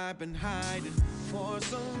 'Cause I've been hiding for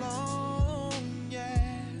so long,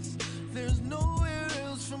 yes. There's nowhere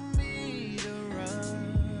else for me to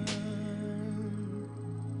run.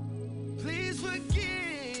 Please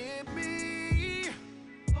forgive me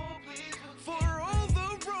for all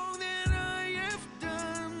the wrong that I have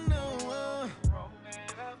done. No,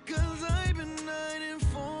 'cause I've been hiding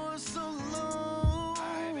for so long.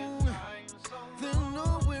 There's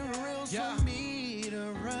nowhere else for me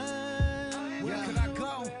to run. Where could I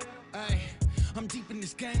go? Ay, I'm deep in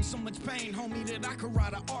this game, so much pain, homie, that I could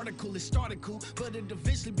write an article. It started cool, but it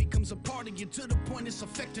eventually becomes a part of you to the point it's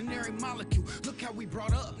affecting every molecule. Look how we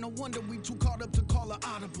brought up, no wonder we too caught up to call it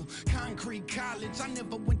audible. Concrete college, I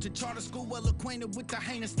never went to charter school, well acquainted with the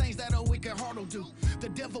heinous things that a wicked heart will do. The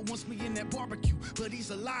devil wants me in that barbecue, but he's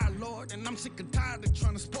a liar, Lord, and I'm sick and tired of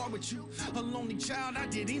trying to spar with you. A lonely child, I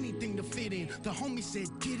did anything to fit in. The homie said,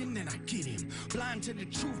 get him, then I get him. Blind to the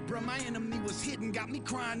truth, bro, my enemy was hidden. Got me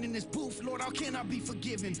crying in this booth, Lord, how can I be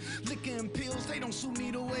forgiven? Liquor and pills, they don't suit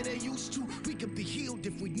me the way they used to. We could be healed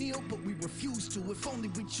if we kneel, but we refuse to. If only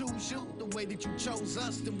we choose you the way that you chose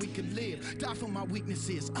us, then we could live. Die for my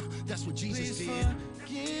weaknesses, that's what Jesus Please did.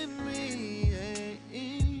 forgive me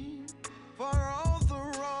for all the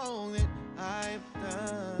wrong that I've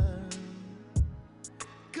done.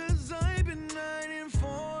 'Cause I've been hiding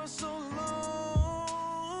for so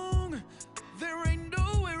long. There ain't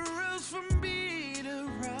nowhere else for me to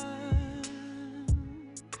run.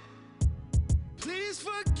 Please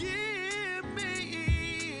forgive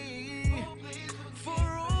me for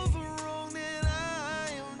all the wrong that I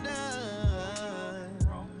have done.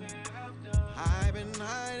 I've been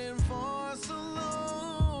hiding for so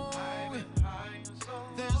long.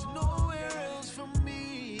 There's nowhere else for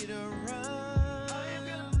me to run.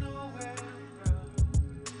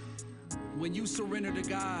 When you surrender to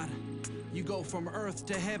God, you go from earth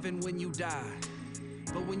to heaven when you die.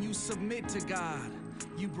 But when you submit to God,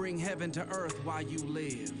 you bring heaven to earth while you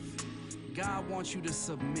live. God wants you to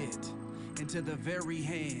submit into the very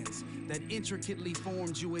hands that intricately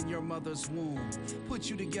formed you in your mother's womb, put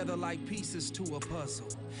you together like pieces to a puzzle.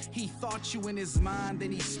 He thought you in his mind,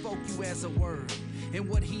 then he spoke you as a word. And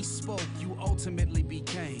what he spoke, you ultimately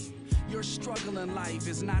became. Your struggle in life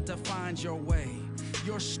is not to find your way.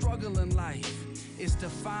 Your struggle in life is to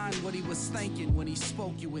find what he was thinking when he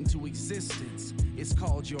spoke you into existence. It's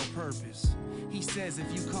called your purpose. He says,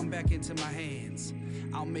 if you come back into my hands,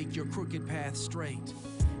 I'll make your crooked path straight.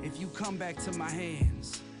 If you come back to my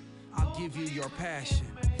hands, I'll give you your passion.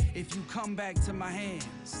 If you come back to my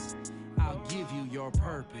hands, I'll give you your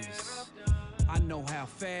purpose. I know how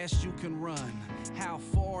fast you can run, how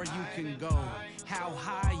far you can go, how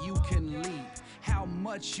high you can leap, how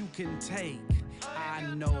much you can take. I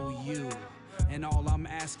know you, and all I'm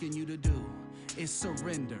asking you to do is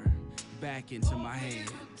surrender back into my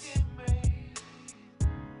hands.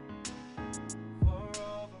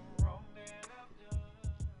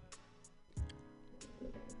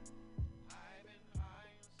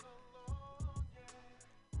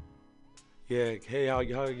 Yeah, hey, how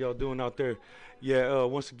y'all doing out there? Yeah,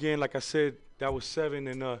 once again, like I said, that was 7,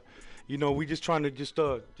 and you know, we just trying to just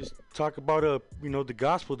talk about you know, the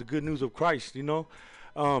gospel, the good news of Christ. You know,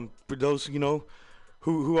 for those you know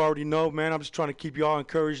who already know, man, I'm just trying to keep y'all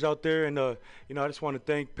encouraged out there, and you know, I just want to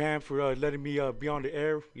thank Pam for letting me be on the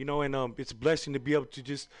air. You know, and it's a blessing to be able to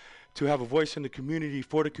just to have a voice in the community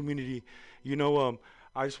for the community. You know,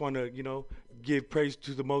 I just want to you know give praise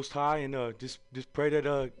to the Most High, and just pray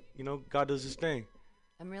that you know, God does His thing.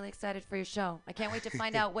 I'm really excited for your show. I can't wait to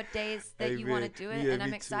find out what days that you want to do it, Yeah, and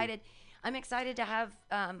I'm me excited. I'm excited to have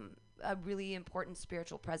a really important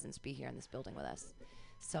spiritual presence be here in this building with us.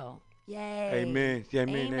 So, yay! Amen. Yeah,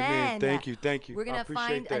 amen. Thank you. We're gonna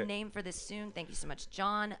find that. a name for this soon. Thank you so much,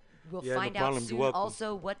 John. We'll Yeah, no find out problem. You're soon welcome.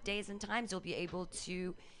 also what days and times you'll be able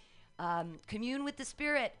to commune with the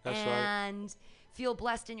Spirit That's right. and feel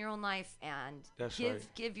blessed in your own life, and That's give right.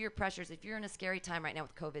 give your pressures. If you're in a scary time right now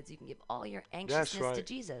with COVID, you can give all your anxiousness to right.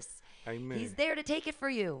 Jesus. Amen. He's there to take it for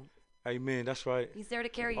you. Amen. That's right. He's there to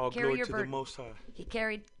carry All carry glory your to burden. the Most High. He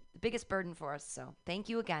carried the biggest burden for us. So thank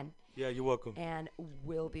you again, Yeah, you're welcome. and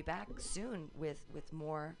we'll be back soon with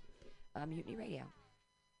more Mutiny Radio.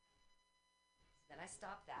 Then I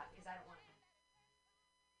stopped that because I don't want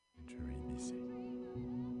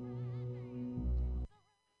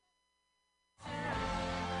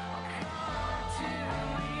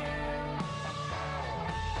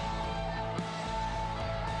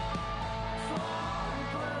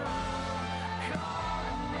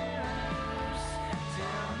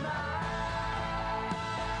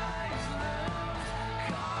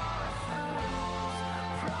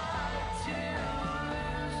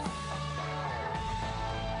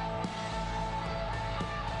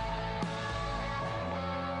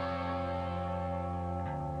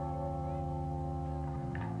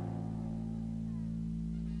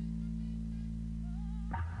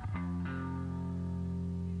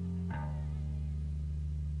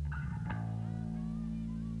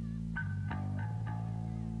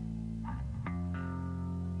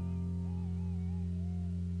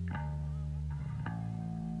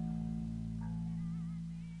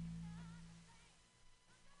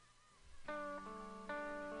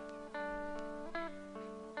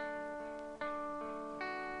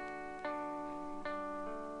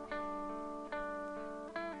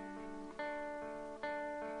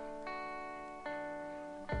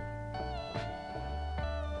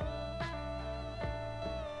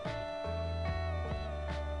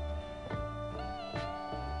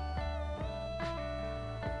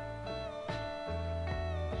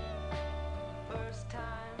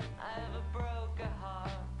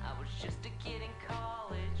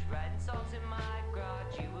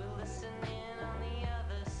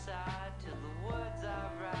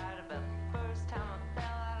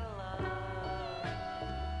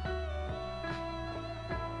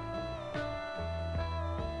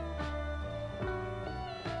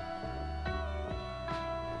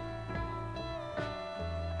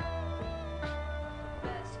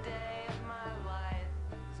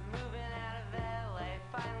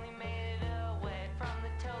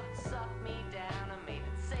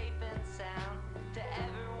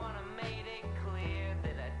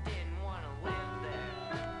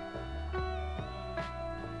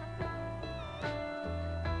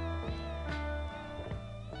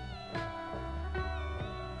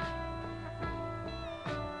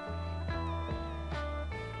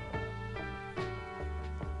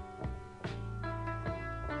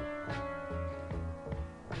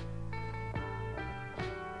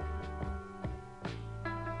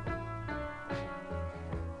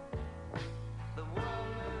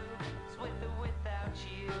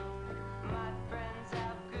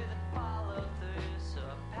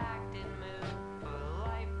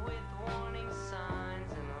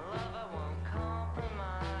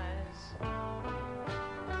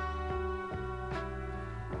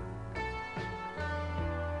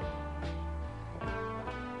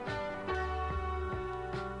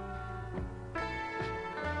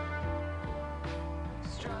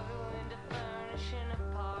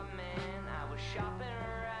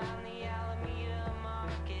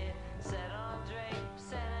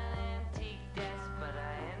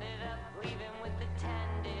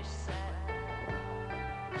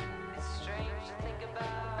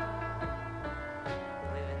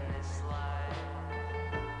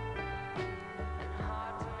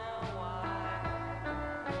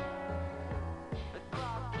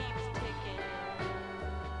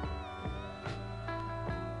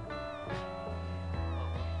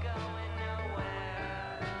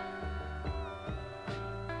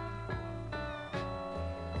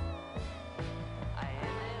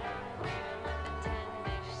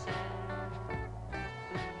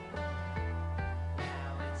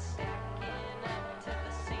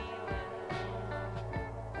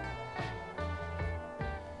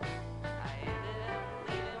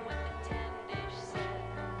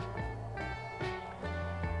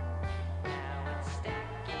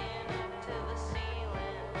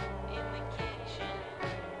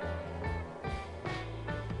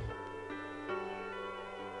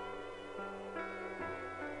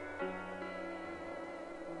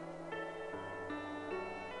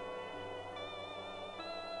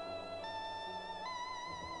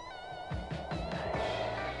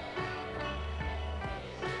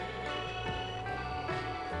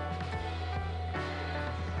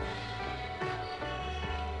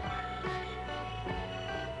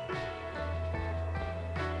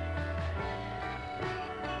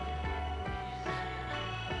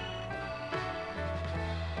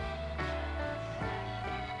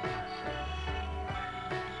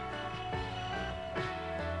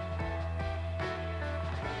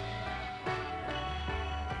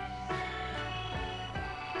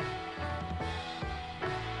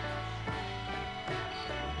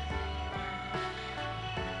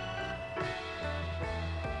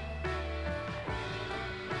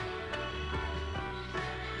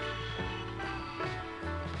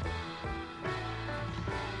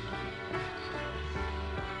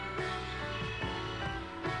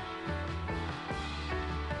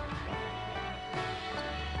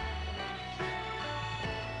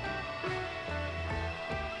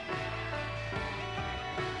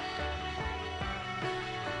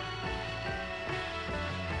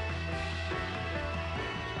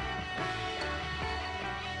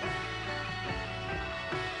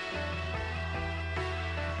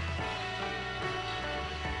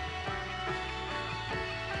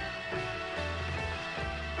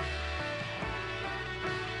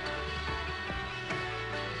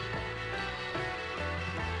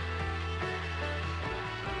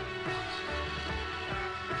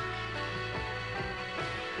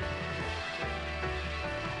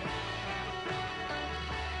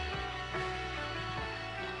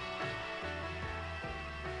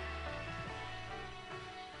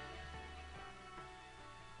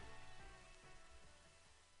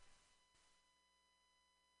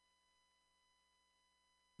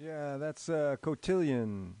Yeah, that's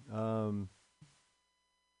Cotillion.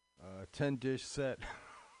 10-dish set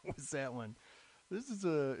was that one. This is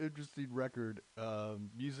a interesting record,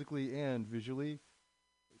 musically and visually.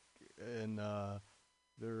 And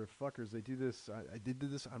they're fuckers. They do this. I did do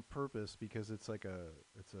this on purpose because it's a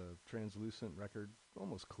translucent record,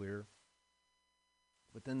 almost clear.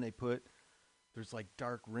 But then there's like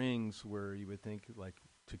dark rings where you would think like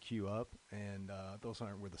to cue up, and those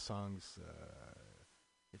aren't where the songs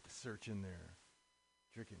get to search in there,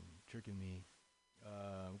 tricking me.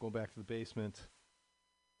 I'm going back to the basement.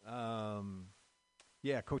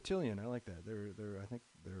 Yeah, Cotillion. I like that. I think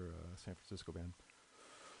they're a San Francisco band.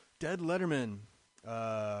 Dead Letterman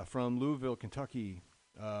from Louisville, Kentucky.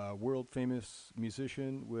 World famous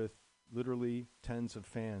musician with literally tens of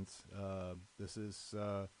fans. This is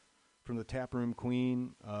from the Taproom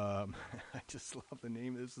Queen. I just love the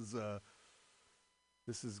name. This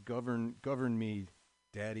is Govern Me,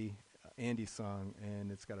 Daddy, Andy's song,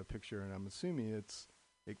 and it's got a picture, and I'm assuming it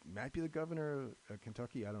might be the governor of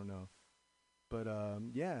Kentucky. I don't know, but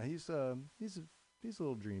yeah, he's a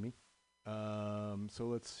little dreamy. So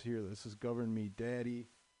let's hear this. This is Govern Me, Daddy.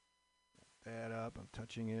 That up. I'm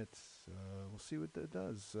touching it. We'll see what that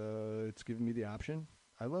does. It's giving me the option.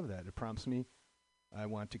 I love that. It prompts me. I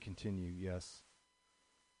want to continue. Yes.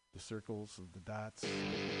 The circles of the dots.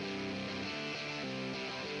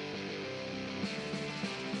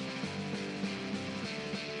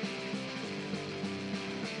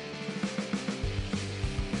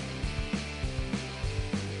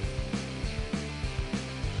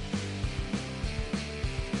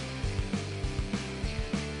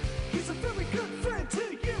 He's a very good friend to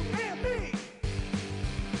you and me.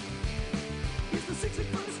 He's the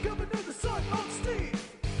 61st governor, the son of Steve.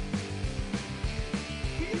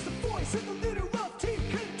 He is the voice and the leader of Team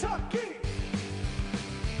Kentucky.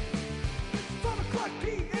 5 o'clock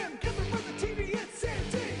p.m. Get them on the TV. It's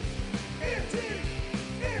Andy. Andy.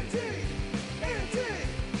 Andy. Andy.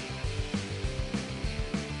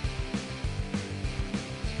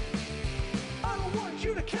 I don't want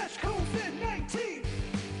you to catch COVID-19.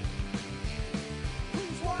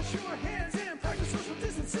 Please wash your hands and practice social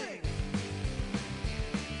distancing.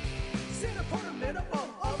 Stand apart a minimum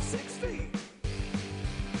of 6 feet.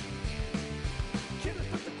 Can I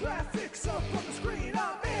put the graphics up on the screen?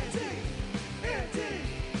 I'm Andy. Andy.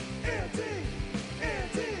 Andy.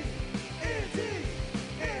 Andy. Andy.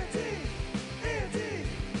 Andy. Andy.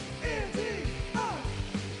 Andy.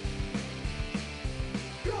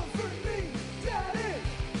 Govern me, Daddy.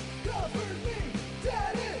 Govern me,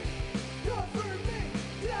 Daddy. Govern me,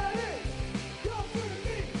 Daddy. Govern me,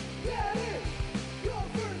 Daddy.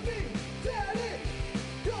 Govern me, Daddy.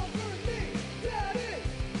 Govern me, Daddy.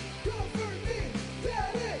 Govern me,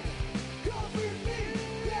 Daddy. Govern me,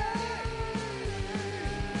 Daddy.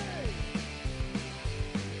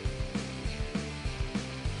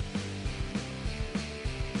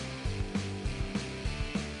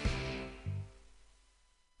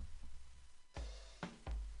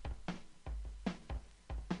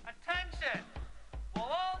 Attention! Will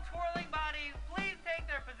all twirling bodies please take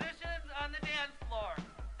their positions on the dance floor?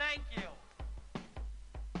 Thank you.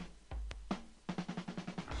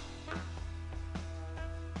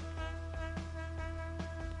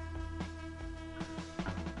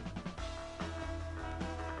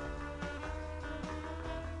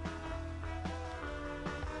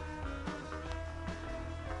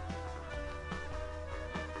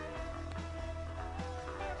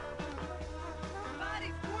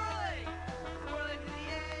 Bodies twirling!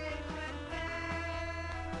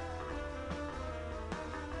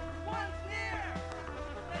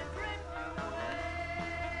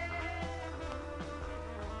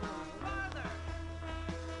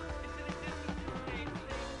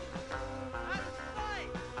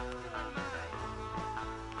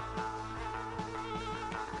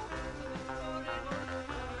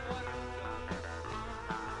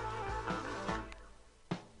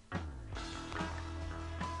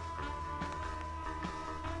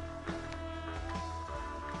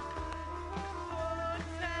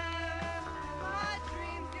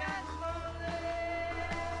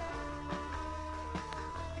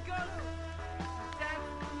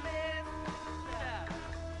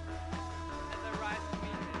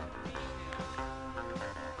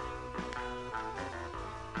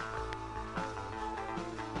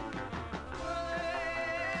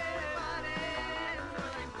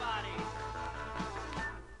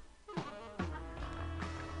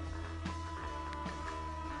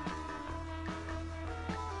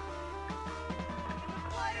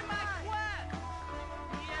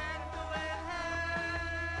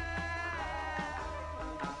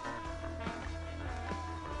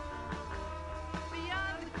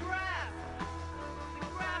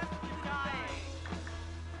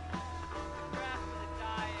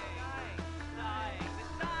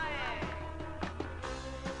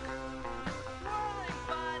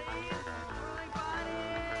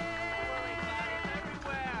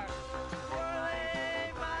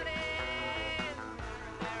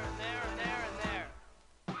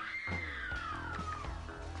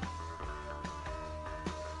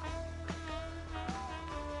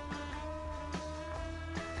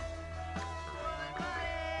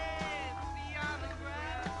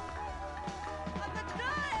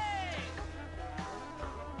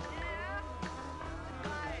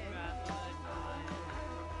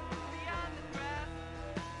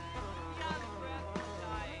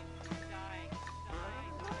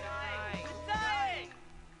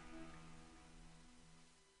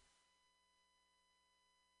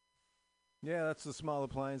 Yeah, that's the Small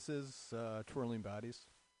Appliances, Twirling Bodies.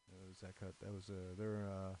 Was that cut? That was they're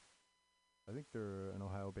I think they're an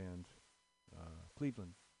Ohio band,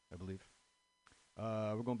 Cleveland, I believe.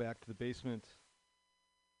 We're going back to the basement,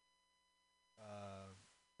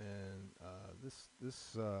 and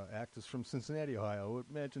this act is from Cincinnati, Ohio.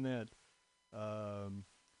 Imagine that.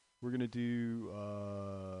 We're gonna do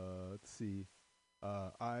let's see.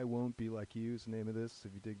 I Won't Be Like You is the name of this.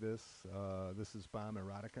 If you dig this, this is Bomb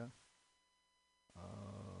Erotica.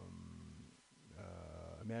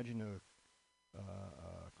 Imagine a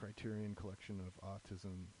Criterion collection of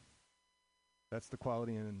autism. That's the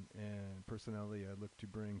quality and personality I look to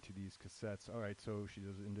bring to these cassettes. All right, so she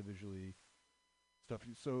does individually stuff.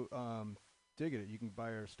 So dig it. You can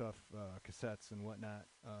buy her stuff, cassettes and whatnot,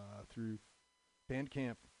 through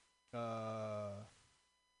Bandcamp.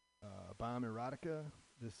 Bomb Erotica.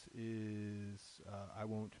 This is I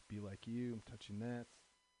Won't Be Like You. I'm touching that.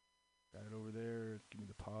 Got it over there. Give me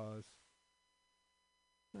the pause.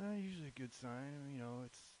 Usually a good sign. You know,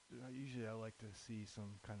 it's usually I like to see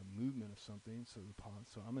some kind of movement of something. So the pause.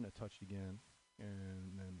 So I'm gonna touch it again,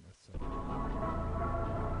 and then that's.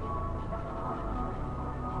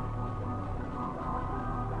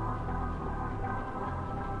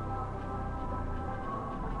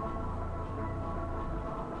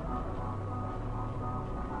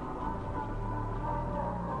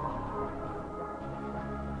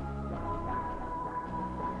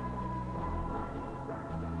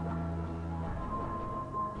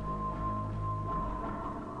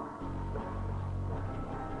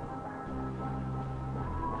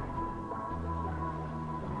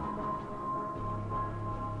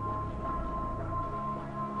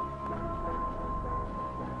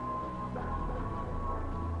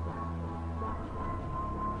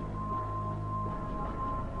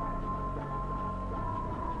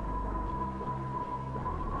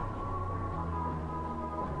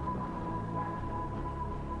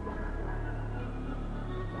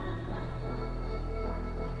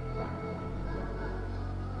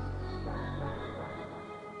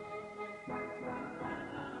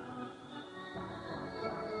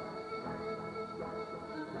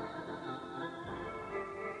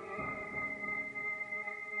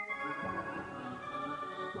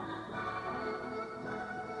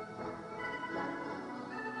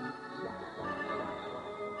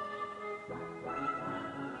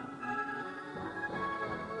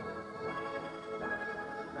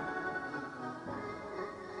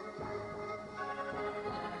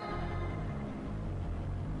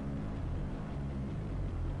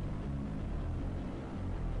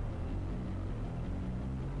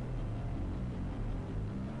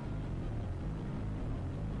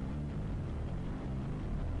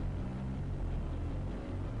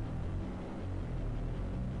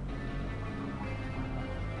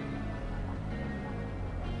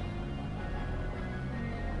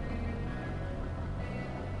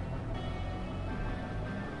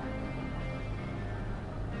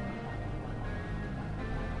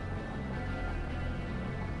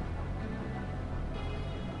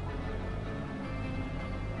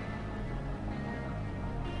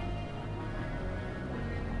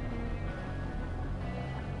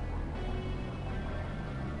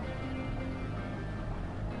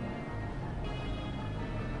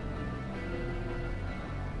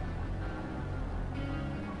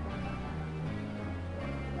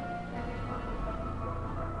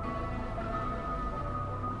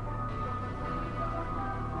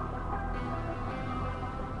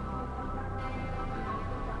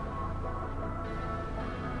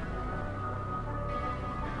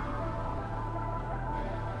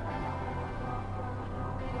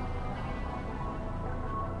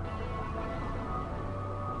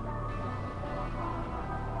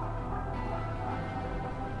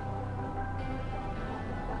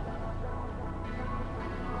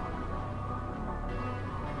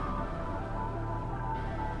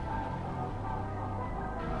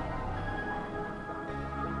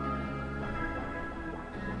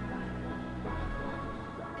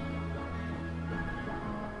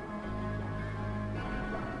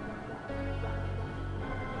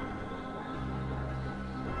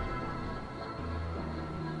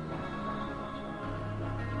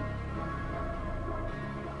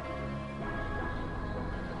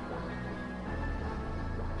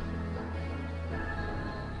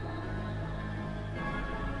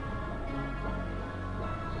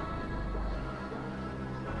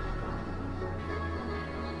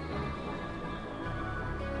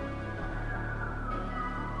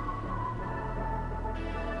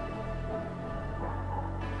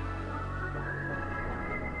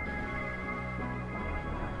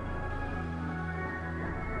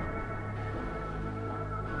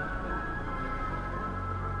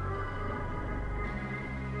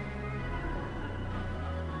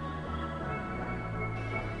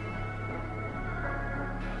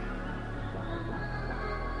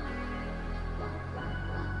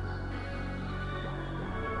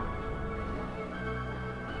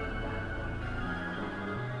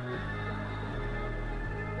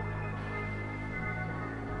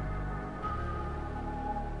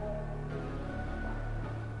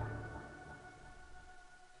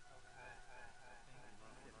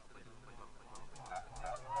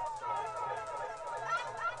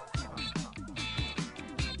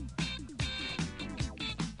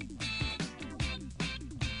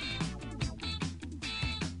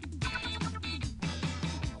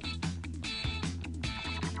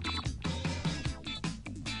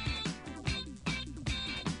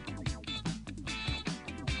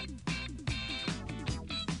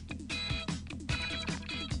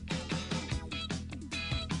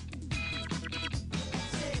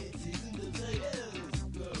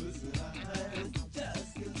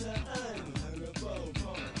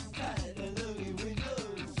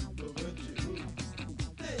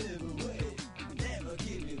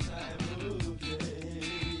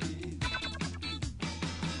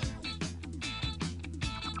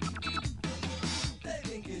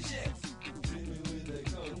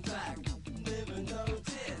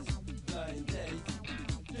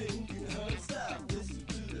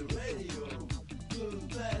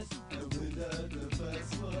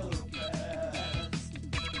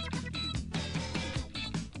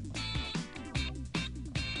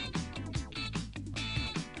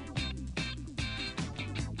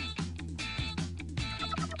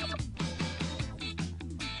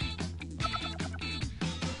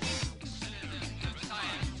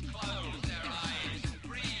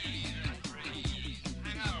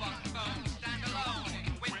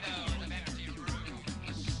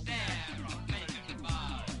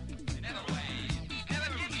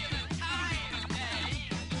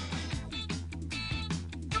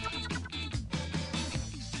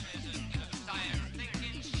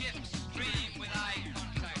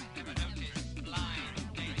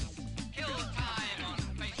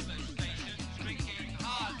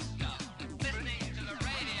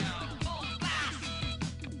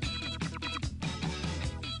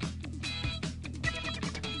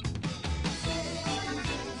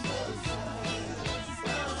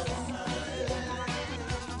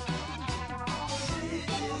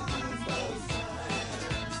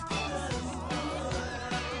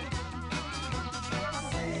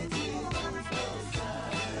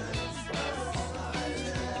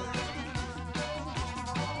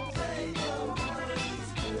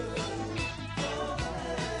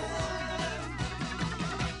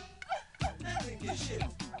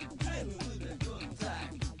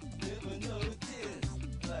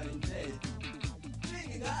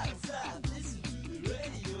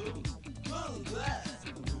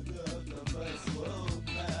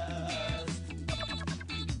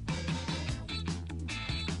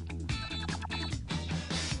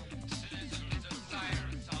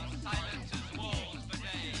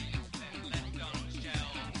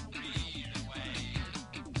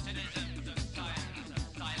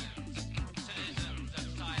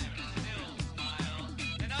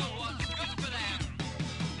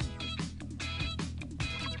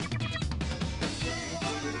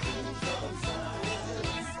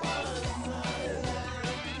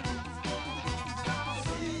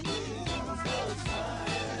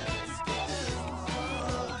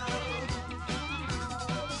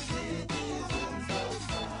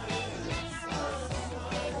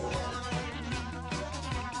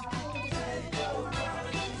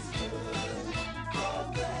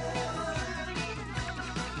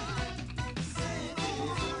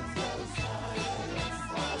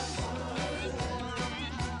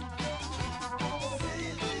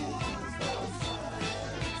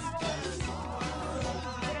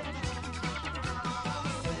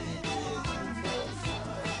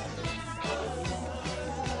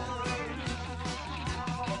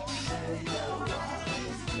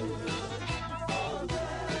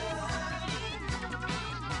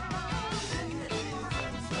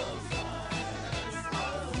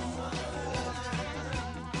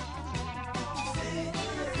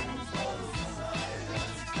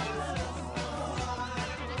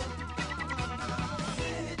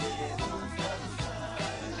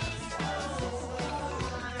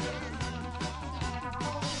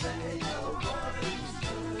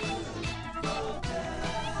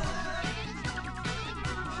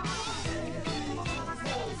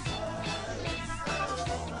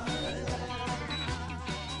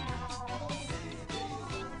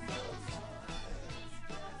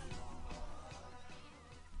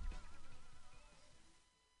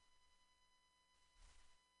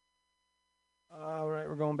 All right,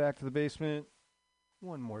 we're going back to the basement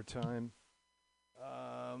one more time.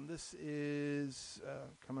 This is,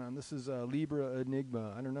 come on, this is Libra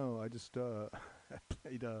Enigma. I don't know. I just I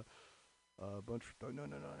played a bunch. Oh, no,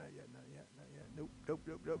 not yet. Nope.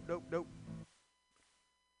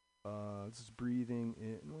 This is breathing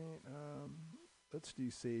in. Wait, let's do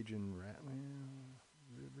Sage and Rat.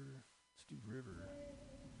 River. Let's do River.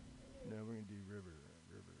 No, we're gonna do River.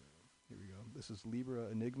 Here we go. This is Libra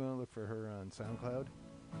Enigma. Look for her on SoundCloud.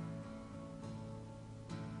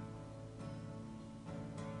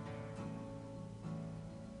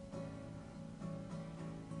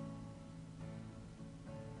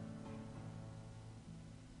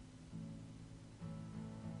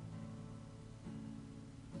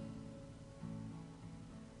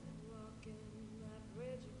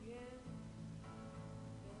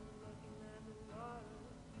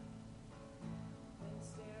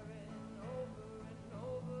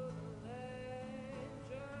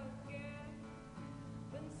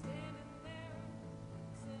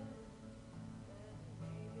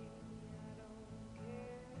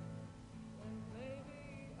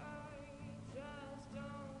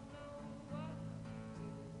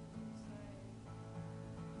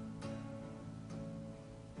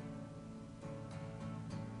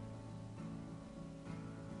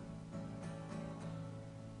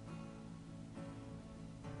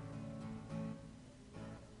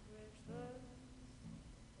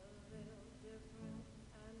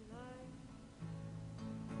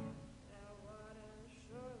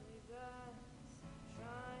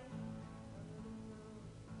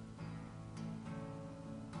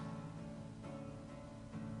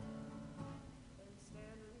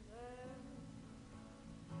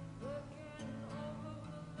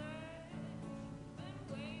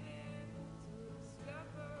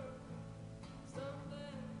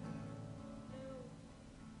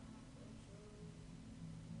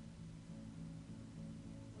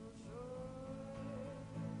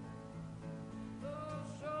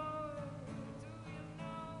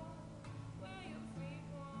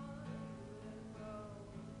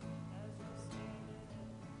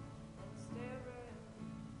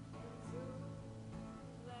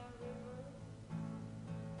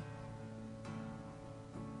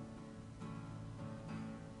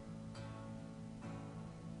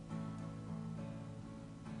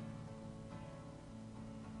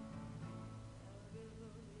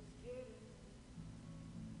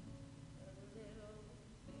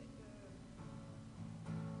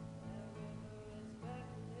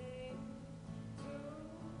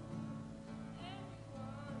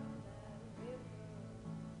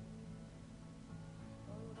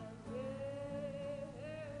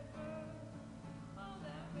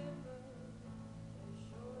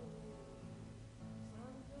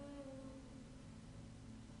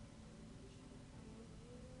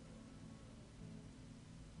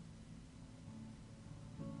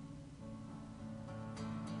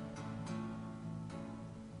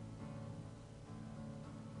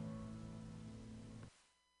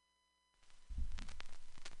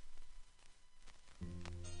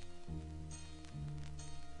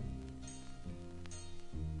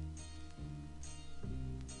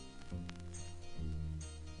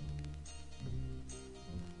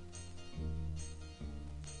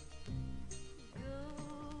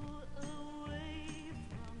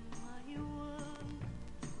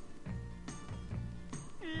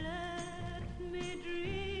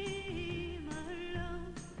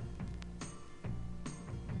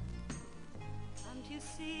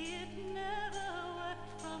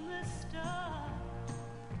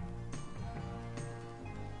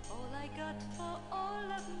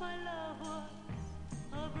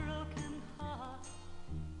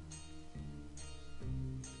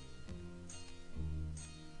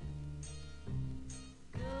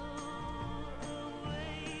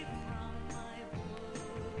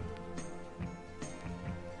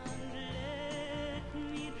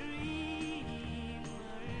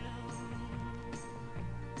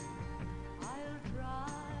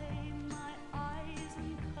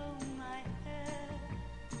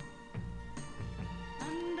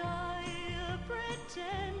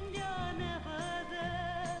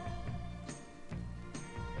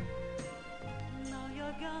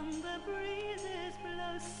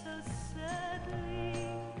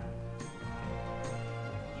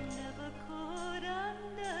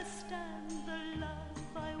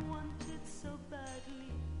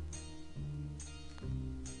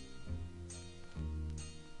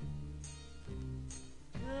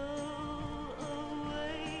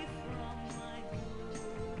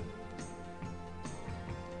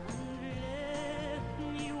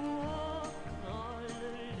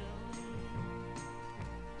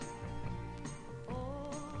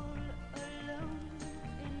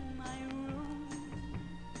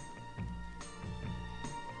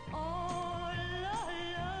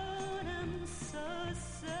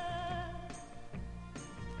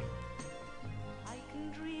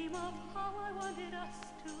 just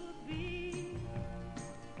to be.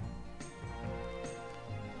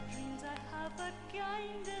 Dreams I have are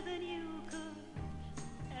kinder than you could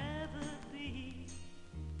ever be.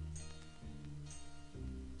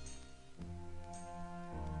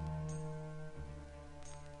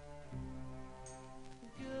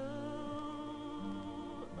 Go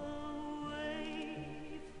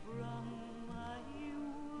away from my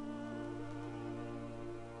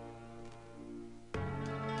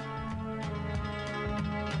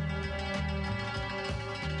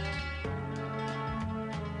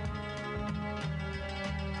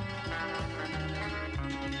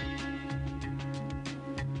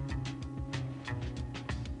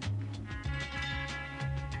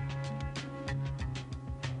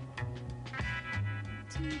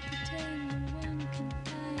to pretend no one can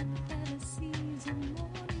find the fallacies and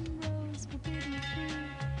morning rose, forbidden fruit,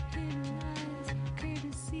 hidden lies,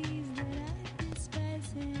 courtesies that I despise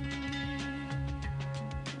in me.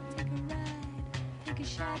 Take a ride, take a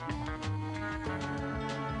shot now.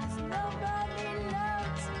 'Cause nobody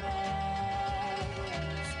loves me.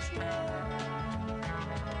 It's true.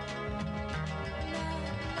 Not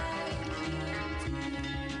like you do.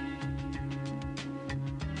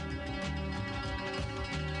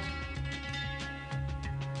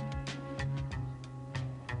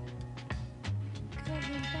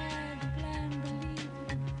 Covered by the blind belief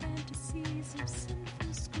and fantasies of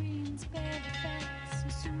sinful screens, bear the facts,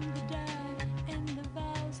 assume the die, and the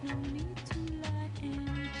vows, no need to lie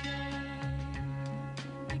and try.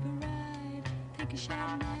 Take a ride, take a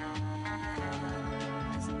shot now.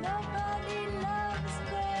 'Cause nobody loves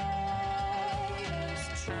me. It's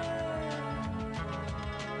true.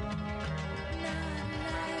 Not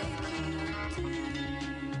like you do.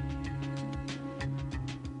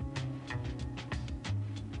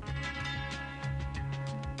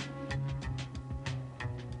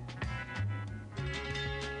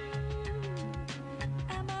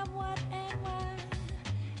 Am I what and why?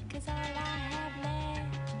 'Cause all I have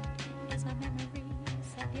left is my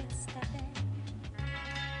memories of yesterday.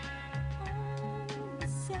 Oh,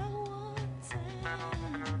 so on time.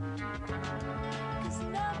 'Cause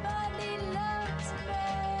nobody loves me.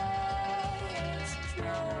 It's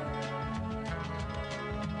true.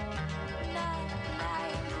 Not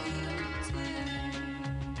like you do.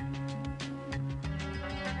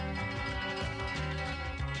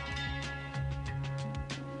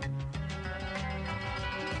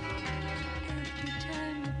 Every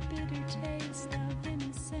time the bitter taste of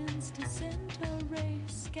innocence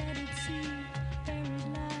disintegrates, scattered seed, buried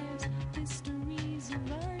lives, mysteries of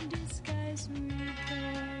our disguise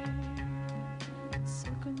reveal.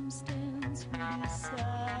 Circumstance we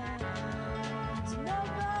decide.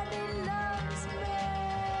 Nobody loves me.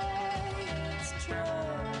 It's true.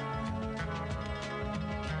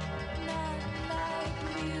 Not like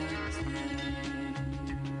you do.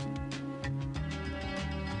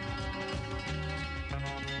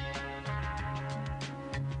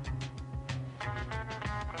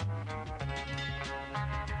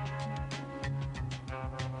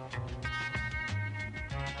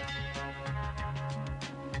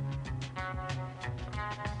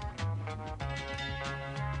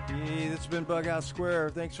 Hey, this has been Bug Out Square.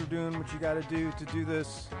 Thanks for doing what you got to do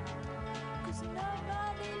this. 'Cause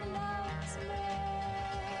nobody loves me.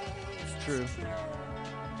 It's true.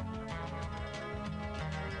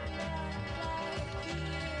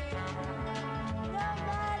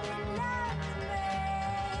 Nobody loves me.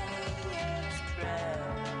 It's true.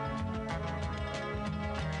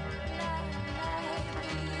 Not like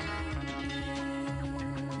you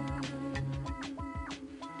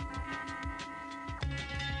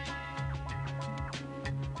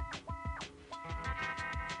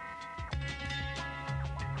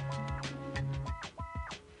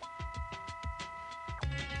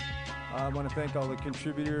I want to thank all the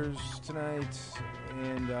contributors tonight,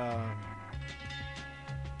 and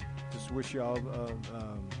just wish you all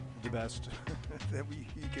the best that you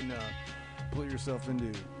can pull yourself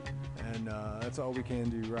into, and that's all we can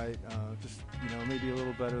do, right? Just maybe a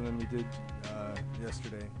little better than we did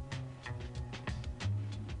yesterday.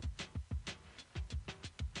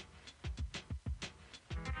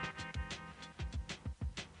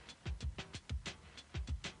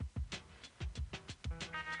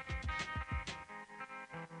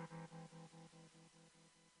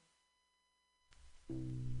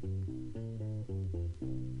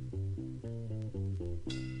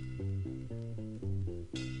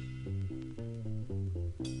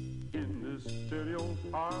 dirty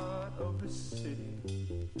old part of the city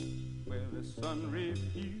where the sun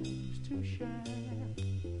refused to shine.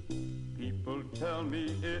 People tell me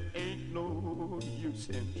it ain't no use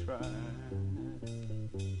in trying.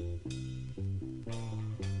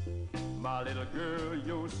 My little girl,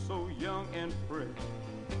 you're so young and pretty.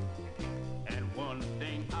 And one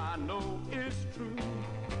thing I know is true.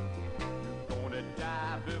 You're gonna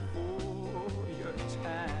die before your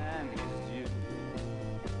time is due.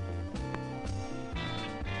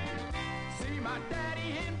 See my daddy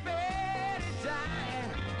in bed is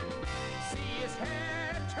dying. See his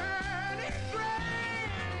hair turning gray.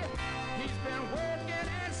 He's been working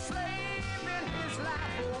and slaving his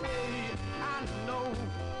life away. I know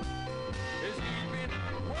as he's been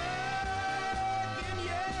working,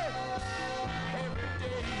 yeah, every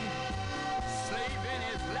day, slaving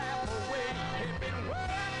his life away. He's been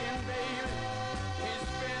working, baby. He's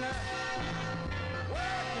been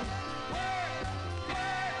working.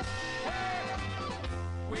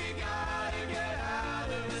 We gotta get out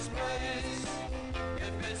of this place.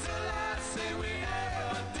 If it's the last thing we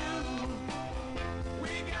ever do,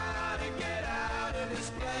 we gotta get out of this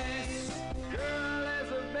place. Girl,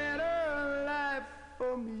 there's a better life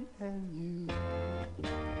for me and you.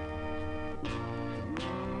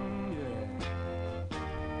 Yeah.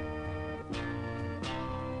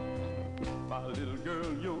 My little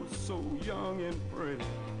girl, you're so young and pretty.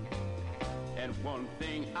 And one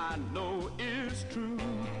thing I know is true.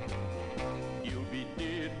 You'll be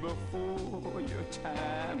dead before your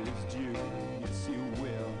time is due. Yes, you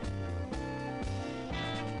will.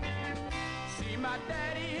 See my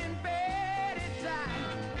daddy in bed at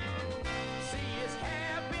time. See his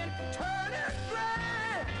hair been turning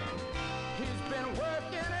gray. He's been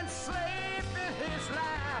working and slaving his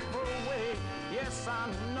life away. Yes, I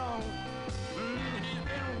know. He's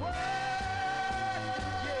been working,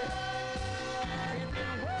 yeah. He's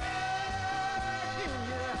been working,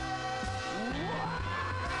 yeah. He's been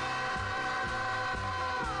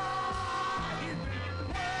working.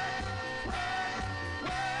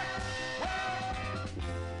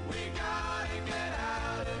 We gotta get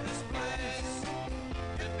out of this place.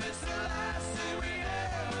 If it's the last thing we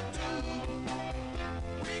ever do,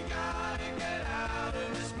 we gotta get out of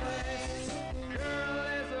this place. Girl,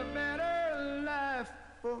 there's a better life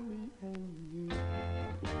for me and you.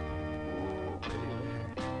 Oh, baby.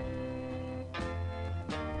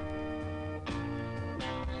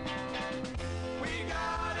 We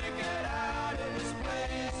gotta get out of this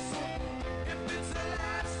place. If it's the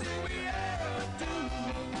last thing we ever do,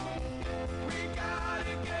 we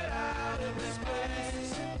gotta get out of this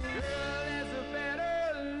place. Girl, there's a better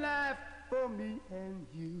life for me and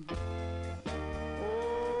you.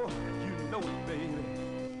 Oh, you know it, baby.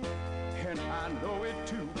 And I know it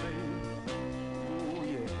too, baby. Oh,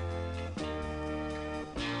 yeah.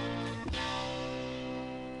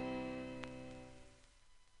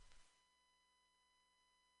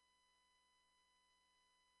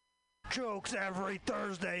 Jokes every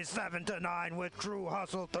Thursday, 7 to 9 with True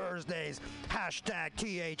Hustle Thursdays. Hashtag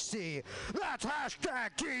THC. That's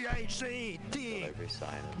hashtag THC.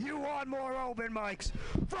 You want more open mics?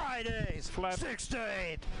 Fridays, 6 to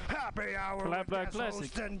 8. Happy hour Flat with Black guest Classic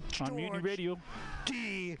host and on MutinyRadio.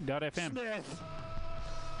 D.FM. Smith.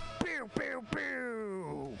 Pew, pew,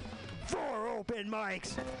 pew. 4 open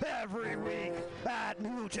mics every week at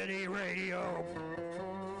Mutiny Radio.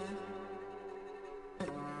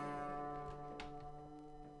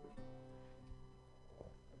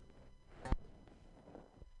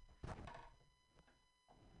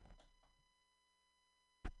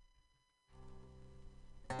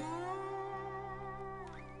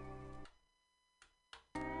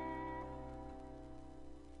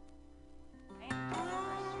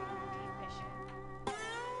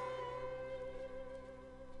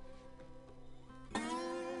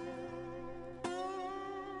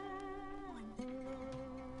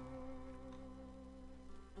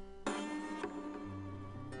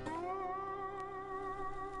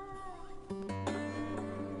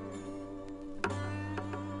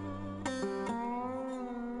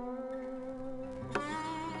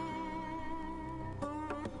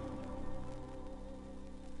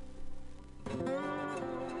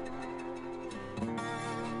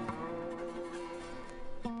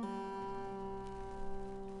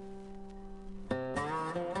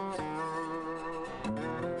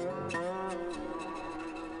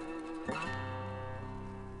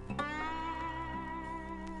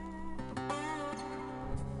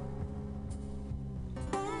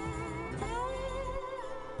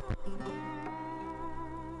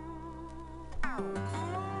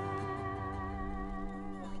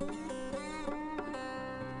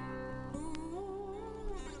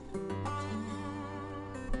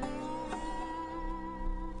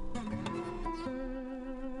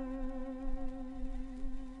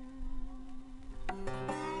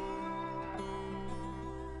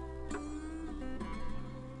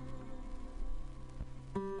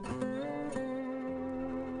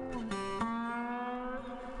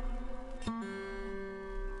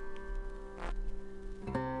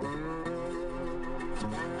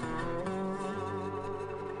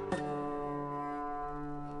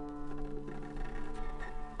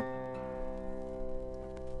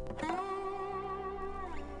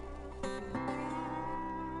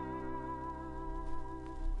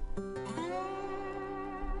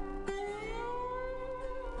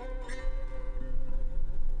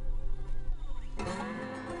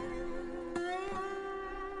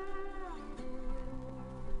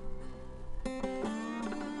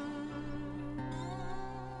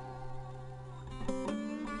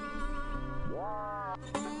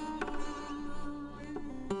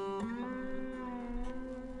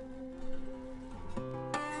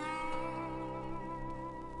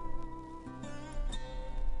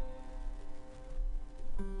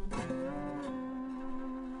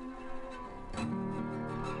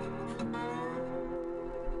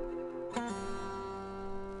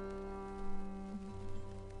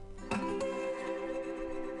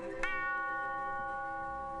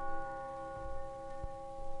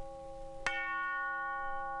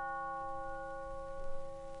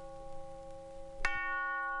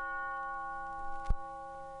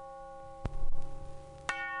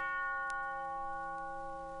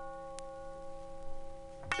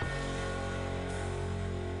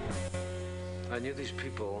 I knew these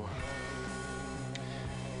people,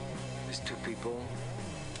 these two people.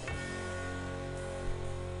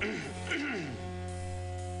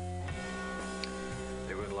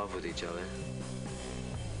 They were in love with each other.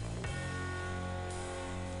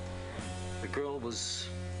 The girl was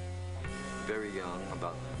very young,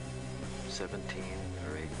 about 17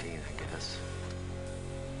 or 18, I guess.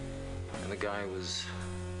 And the guy was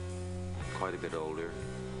quite a bit older.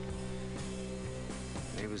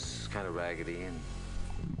 He was kind of raggedy and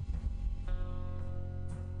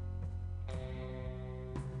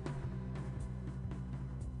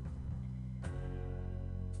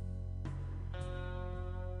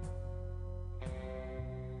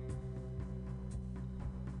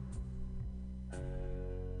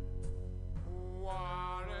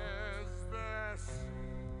What is this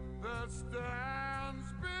that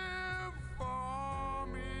stands before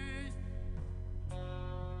me?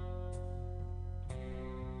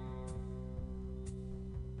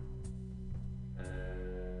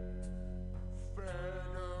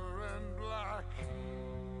 Figure in black,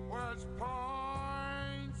 which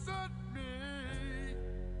points at me.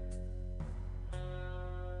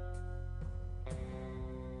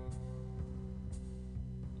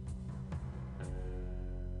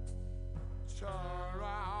 Turn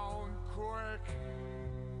around quick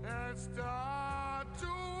and start to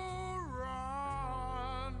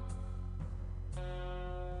run.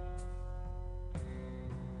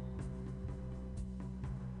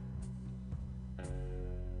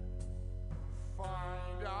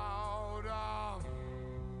 Find out I'm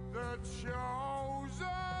the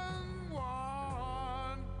chosen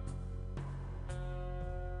one.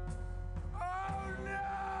 Oh no!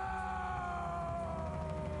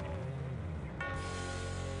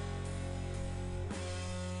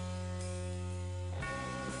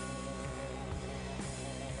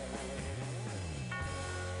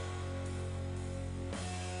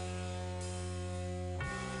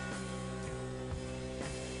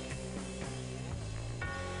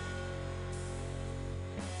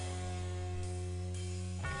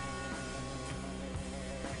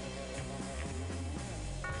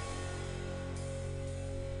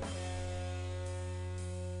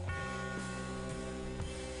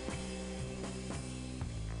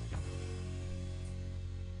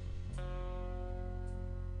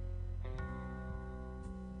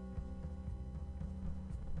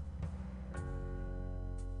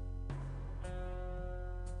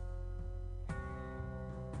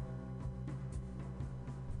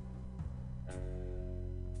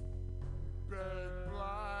 Big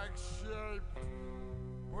black shape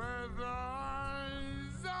with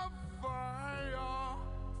eyes of fire.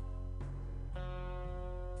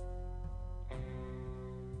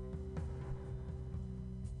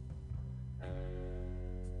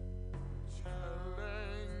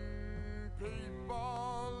 Telling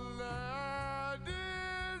people their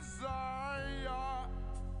desire.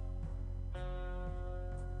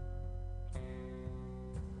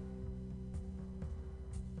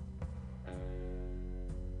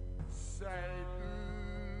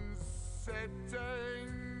 Satan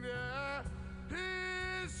sitting there,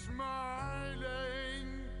 he's smiling.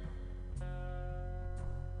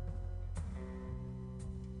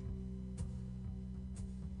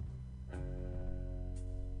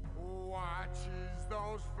 Watches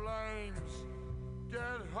those flames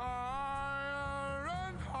get higher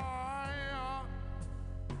and higher.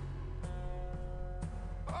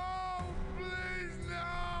 Oh, please no!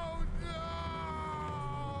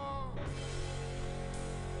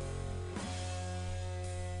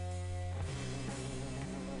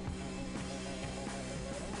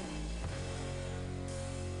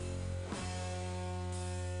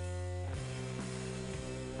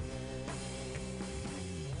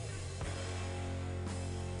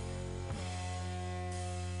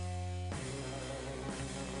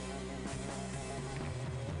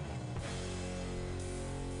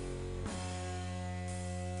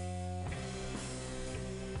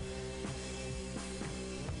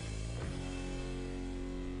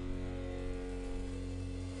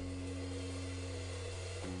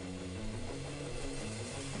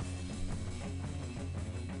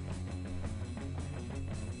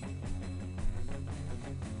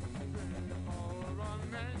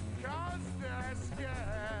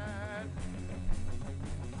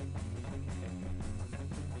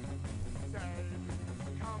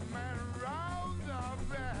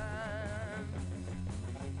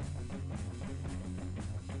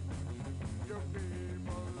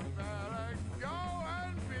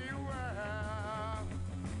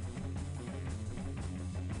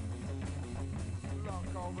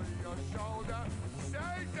 your shoulder.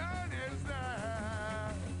 Satan is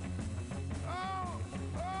there. Oh,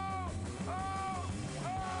 oh, oh,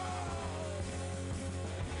 oh.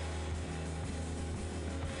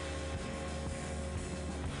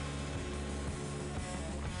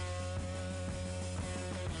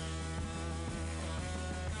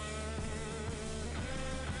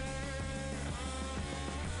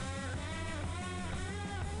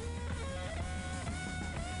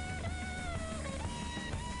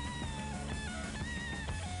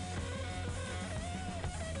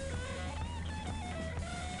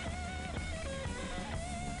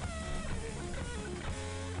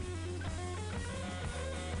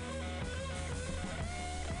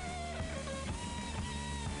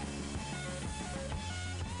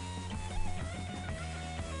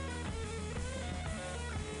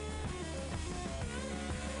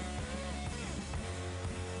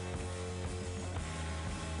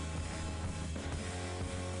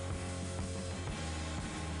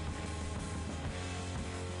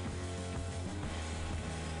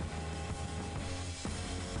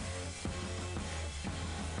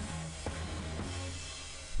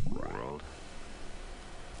 World.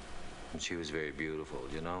 And she was very beautiful,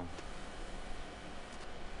 you know?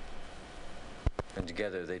 And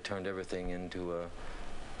together they turned everything into a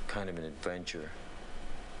kind of an adventure.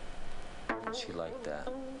 She liked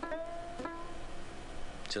that.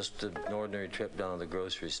 Just an ordinary trip down to the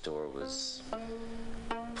grocery store was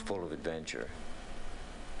full of adventure.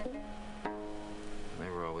 They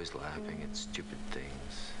were always laughing at stupid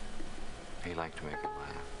things. He liked to make her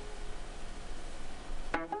laugh.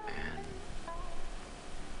 And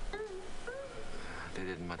they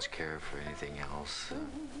didn't much care for anything else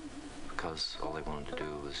because all they wanted to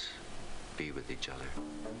do was be with each other.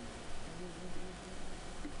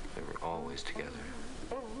 They were always together.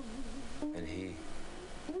 And he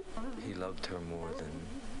loved her more than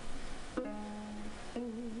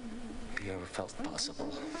he ever felt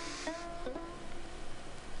possible.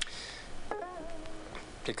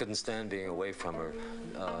 He couldn't stand being away from her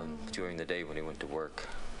during the day when he went to work.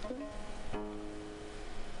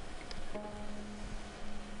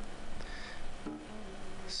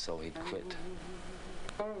 So he'd quit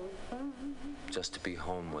just to be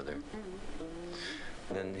home with her.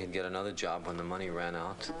 Then he'd get another job when the money ran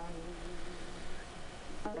out.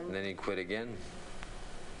 And then he'd quit again.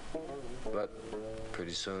 But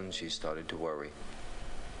pretty soon she started to worry.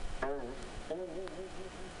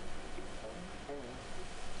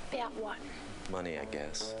 About what? Money, I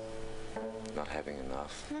guess. Not having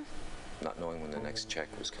enough. Not knowing when the next check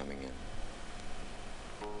was coming in.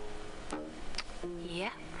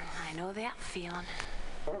 Yeah, I know that feeling.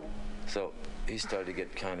 So he started to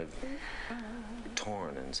get kind of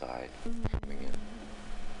torn inside coming in.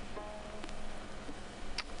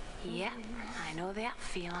 Yeah, I know that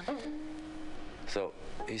feeling. So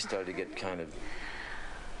he started to get kind of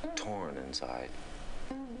torn inside.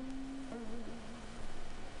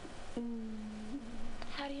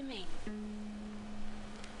 How do you mean?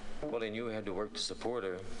 Well, he knew he had to work to support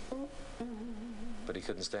her, but he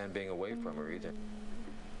couldn't stand being away from her either.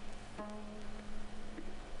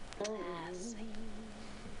 I see.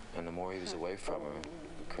 And the more he was away from her,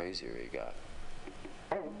 the crazier he got.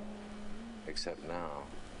 Except now,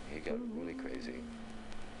 he got really crazy.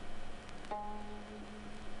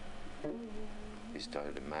 He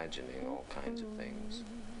started imagining all kinds of things.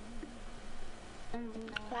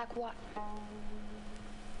 Like what?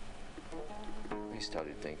 He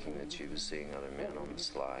started thinking that she was seeing other men on the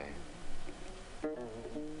sly.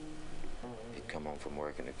 He'd come home from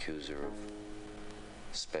work and accuse her of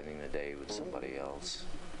spending the day with somebody else.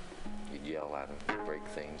 He'd yell at her, break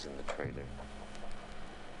things in the trailer.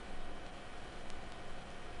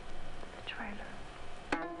 The trailer.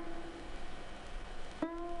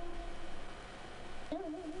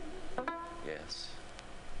 Yes.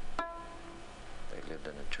 They lived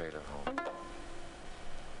in a trailer home.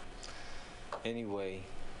 Anyway,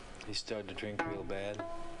 he started to drink real bad.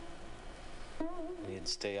 He'd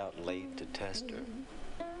stay out late to test her,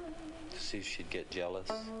 to see if she'd get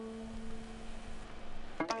jealous.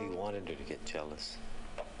 He wanted her to get jealous,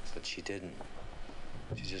 but she didn't.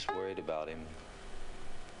 She just worried about him.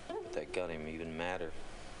 But that got him even madder.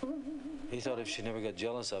 He thought if she never got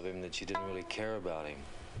jealous of him, that she didn't really care about him.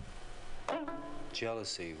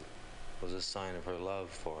 Jealousy was a sign of her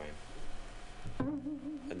love for him.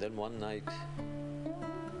 And then one night,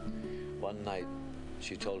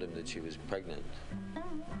 she told him that she was pregnant.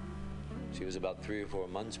 She was about 3 or 4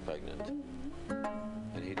 months pregnant,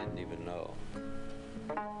 and he didn't even know.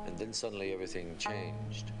 And then suddenly everything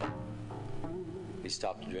changed. He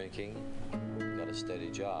stopped drinking, got a steady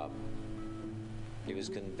job, He was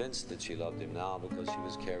convinced that she loved him now because she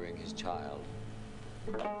was carrying his child.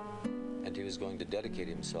 And he was going to dedicate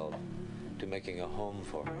himself to making a home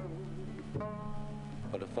for her.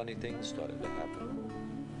 But a funny thing started to happen.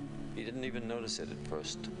 He didn't even notice it at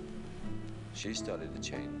first. She started to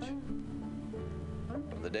change.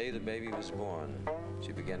 From the day the baby was born,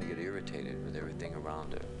 she began to get irritated with everything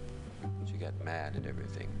around her. She got mad at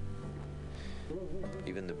everything.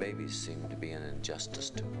 Even the babies seemed to be an injustice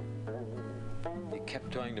to her. He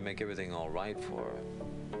kept trying to make everything all right for her.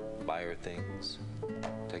 Buy her things,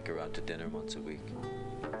 take her out to dinner once a week.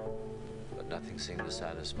 But nothing seemed to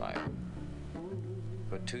satisfy her.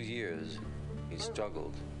 For 2 years, he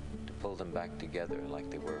struggled to pull them back together like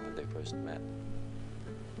they were when they first met.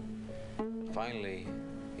 But finally,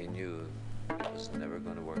 he knew it was never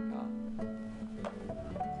going to work out.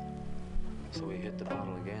 So he hit the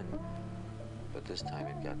bottle again. But this time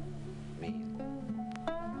it got mean.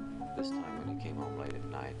 This time when he came home late at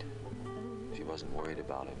night, she wasn't worried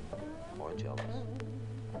about him or jealous.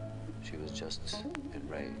 She was just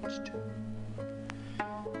enraged.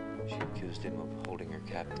 She accused him of holding her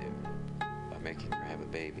captive by making her have a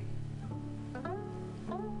baby.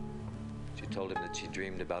 She told him that she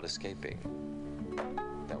dreamed about escaping.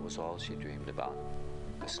 That was all she dreamed about,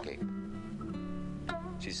 escape.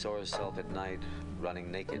 She saw herself at night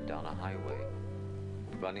running naked down a highway,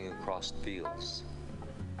 running across fields,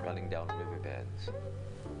 running down riverbeds,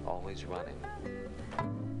 always running.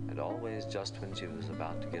 And always just when she was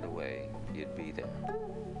about to get away, he'd be there.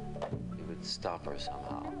 He would stop her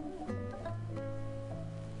somehow.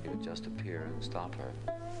 He would just appear and stop her.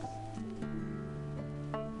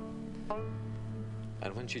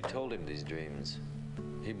 And when she told him these dreams,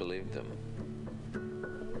 he believed them.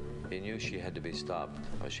 He knew she had to be stopped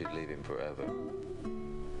or she'd leave him forever.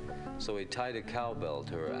 So he tied a cowbell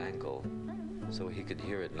to her ankle so he could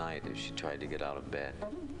hear at night if she tried to get out of bed.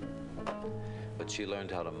 But she learned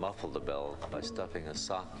how to muffle the bell by stuffing a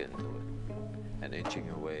sock into it and inching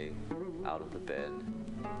her way out of the bed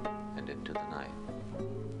and into the night.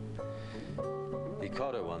 He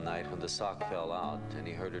caught her one night when the sock fell out and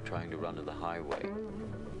he heard her trying to run to the highway.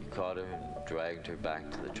 He caught her and dragged her back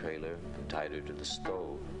to the trailer and tied her to the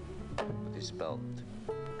stove with his belt.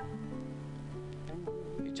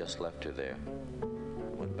 He just left her there,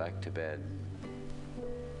 went back to bed,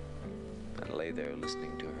 and lay there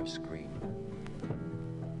listening to her scream.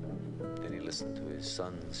 Then he listened to his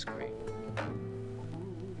son scream.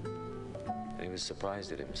 And he was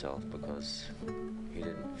surprised at himself because he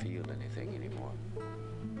didn't feel anything anymore.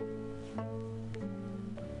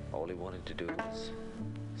 All he wanted to do was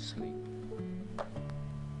sleep.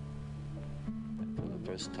 And for the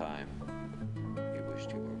first time, he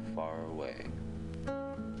wished he were far away.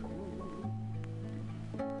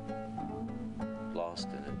 Lost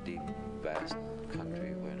in a deep, vast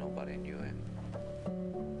country where nobody knew him.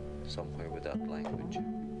 Somewhere without language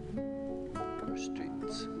or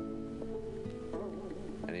streets.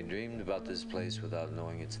 And he dreamed about this place without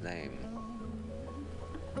knowing its name.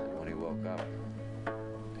 And when he woke up,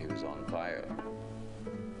 he was on fire.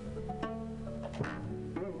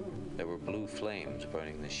 There were blue flames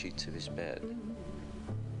burning the sheets of his bed.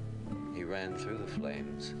 He ran through the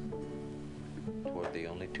flames toward the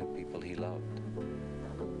only two people he loved.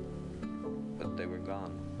 But they were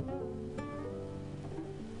gone.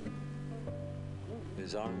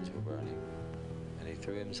 His arms were burning, and he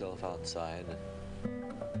threw himself outside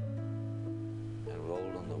and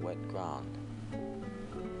rolled on the wet ground.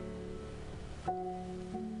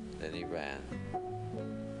 Then he ran.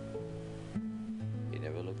 He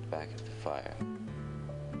never looked back at the fire.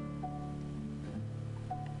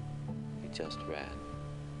 He just ran.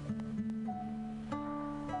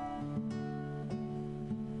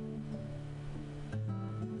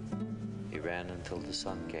 He ran until the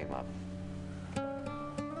sun came up,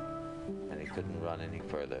 and he couldn't run any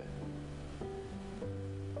further.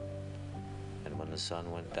 And when the sun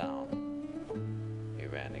went down, he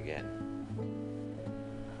ran again.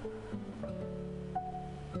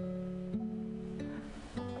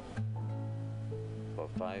 For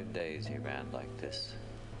 5 days he ran like this,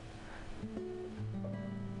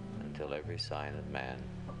 until every sign of man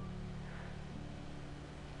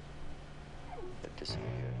had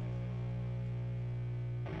disappeared.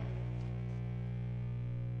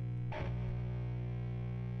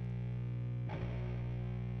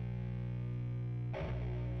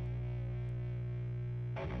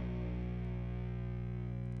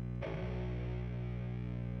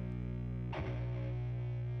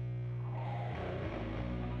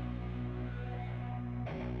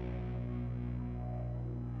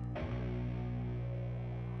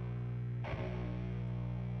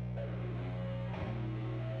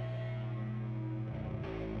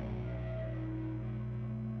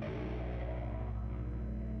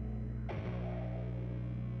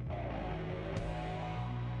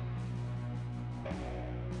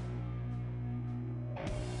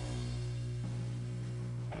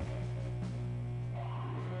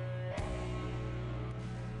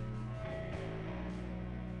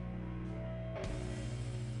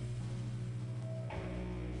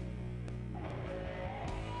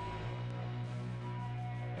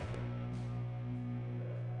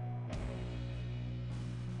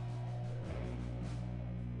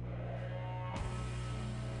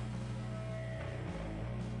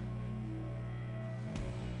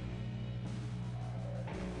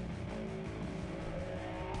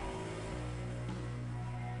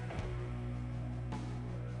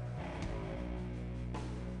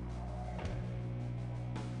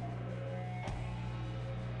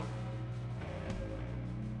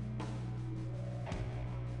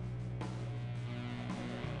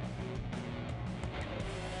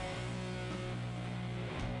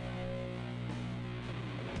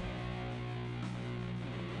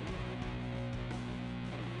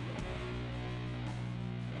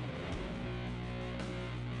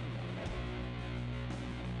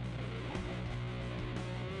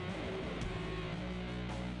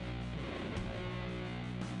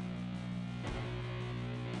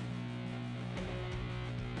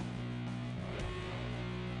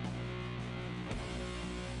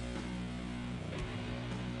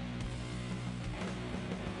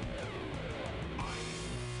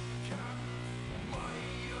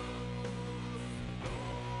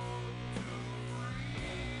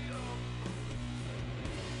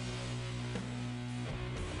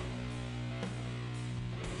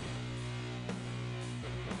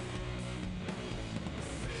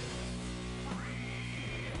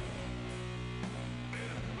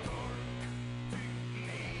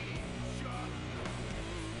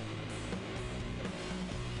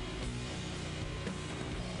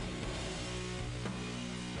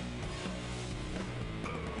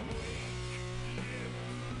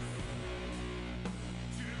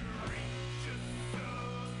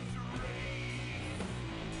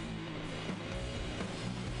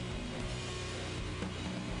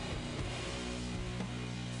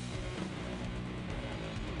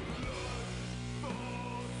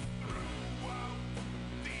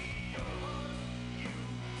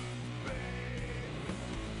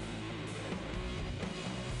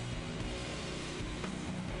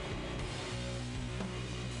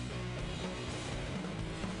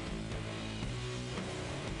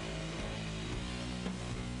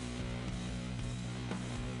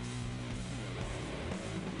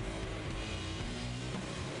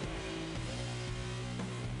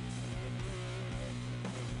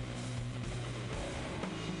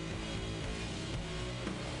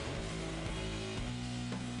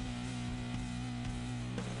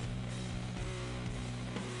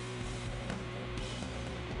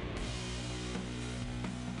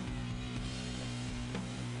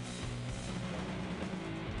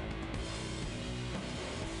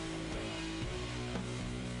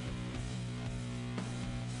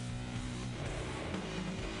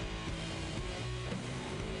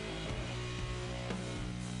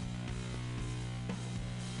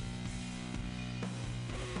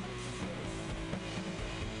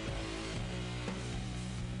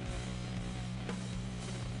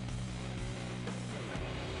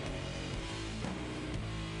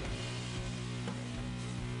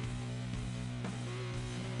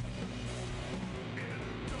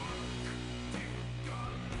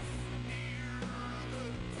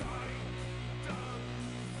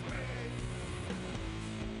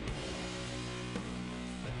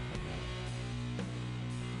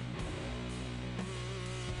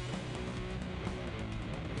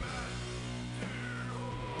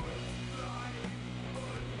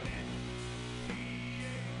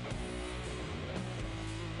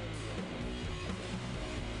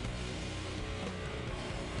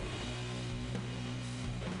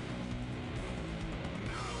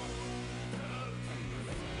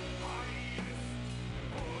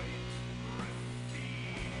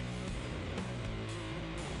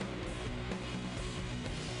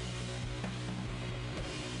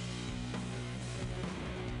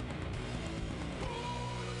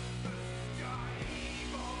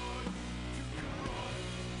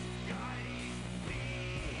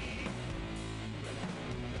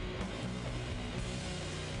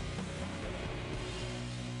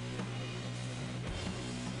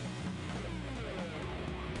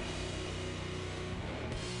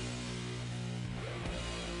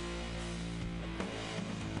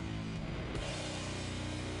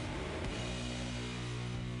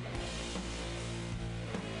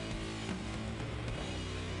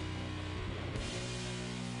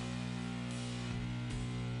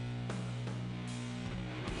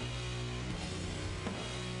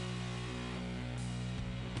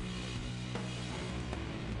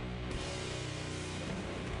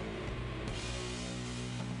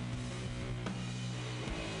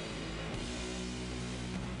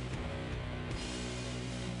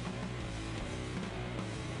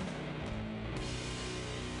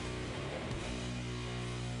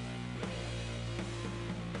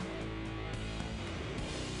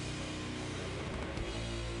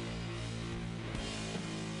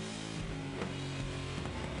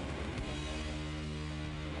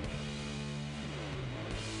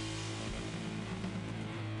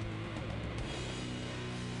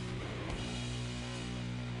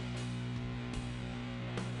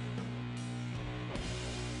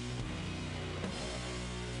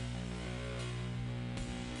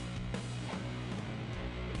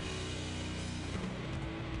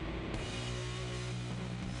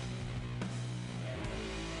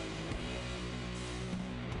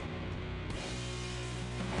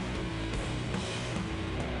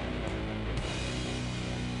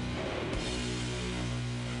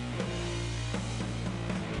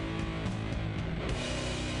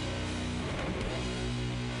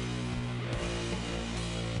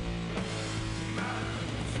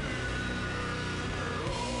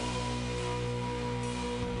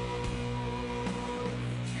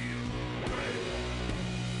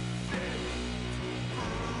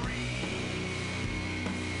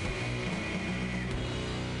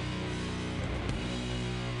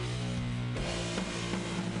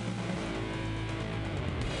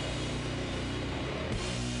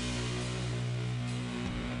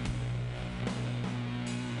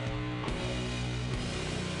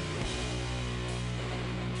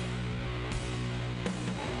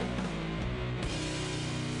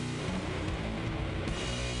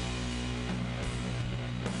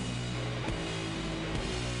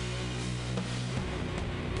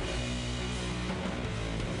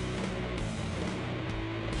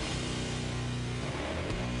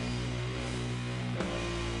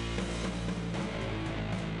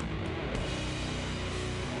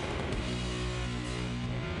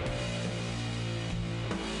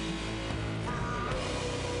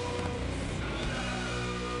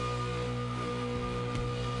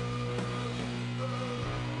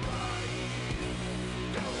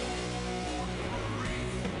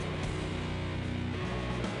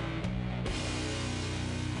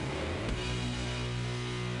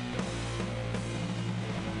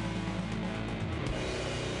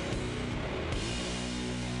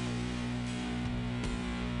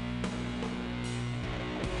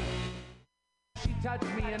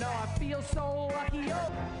 touch me, and oh, I feel so lucky.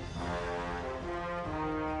 Oh.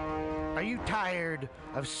 Are you tired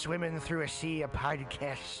of swimming through a sea of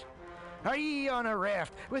podcasts? Are ye on a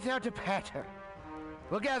raft without a paddle?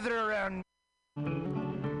 We'll gather around.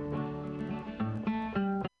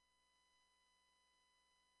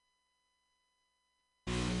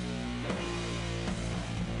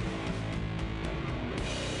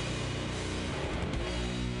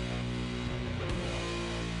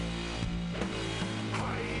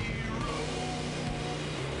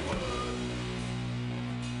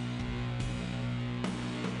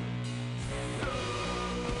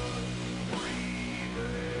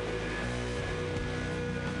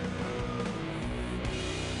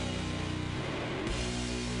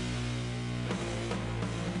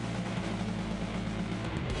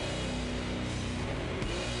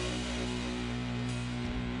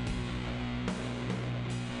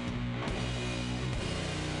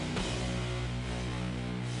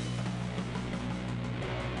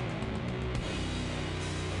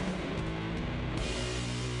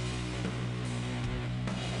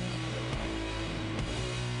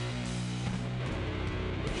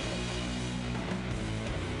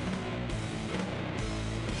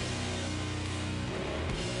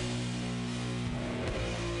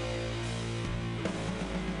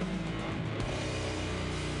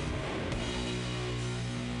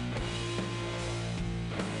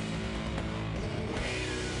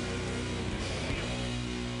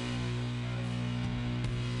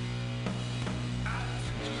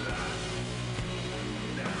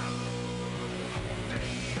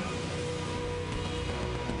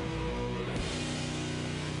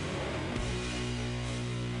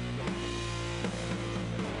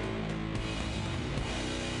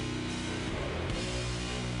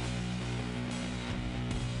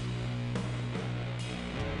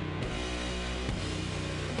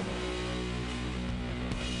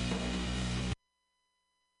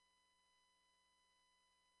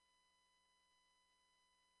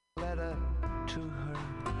 Letter to her,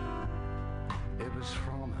 it was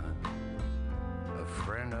from her, a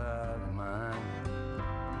friend of mine.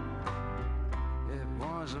 It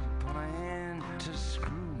was a plan to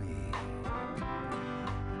screw me,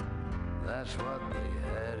 that's what they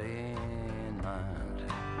had in mind.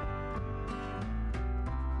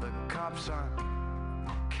 The cops are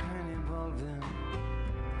kind of involved in,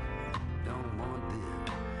 don't want them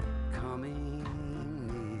coming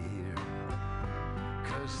near,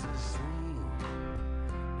 'cause this thing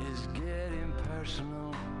is getting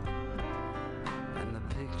personal, and the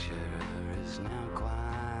picture is now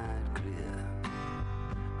quite clear.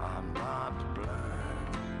 I'm robbed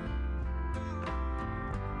blind,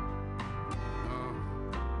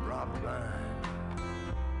 robbed blind.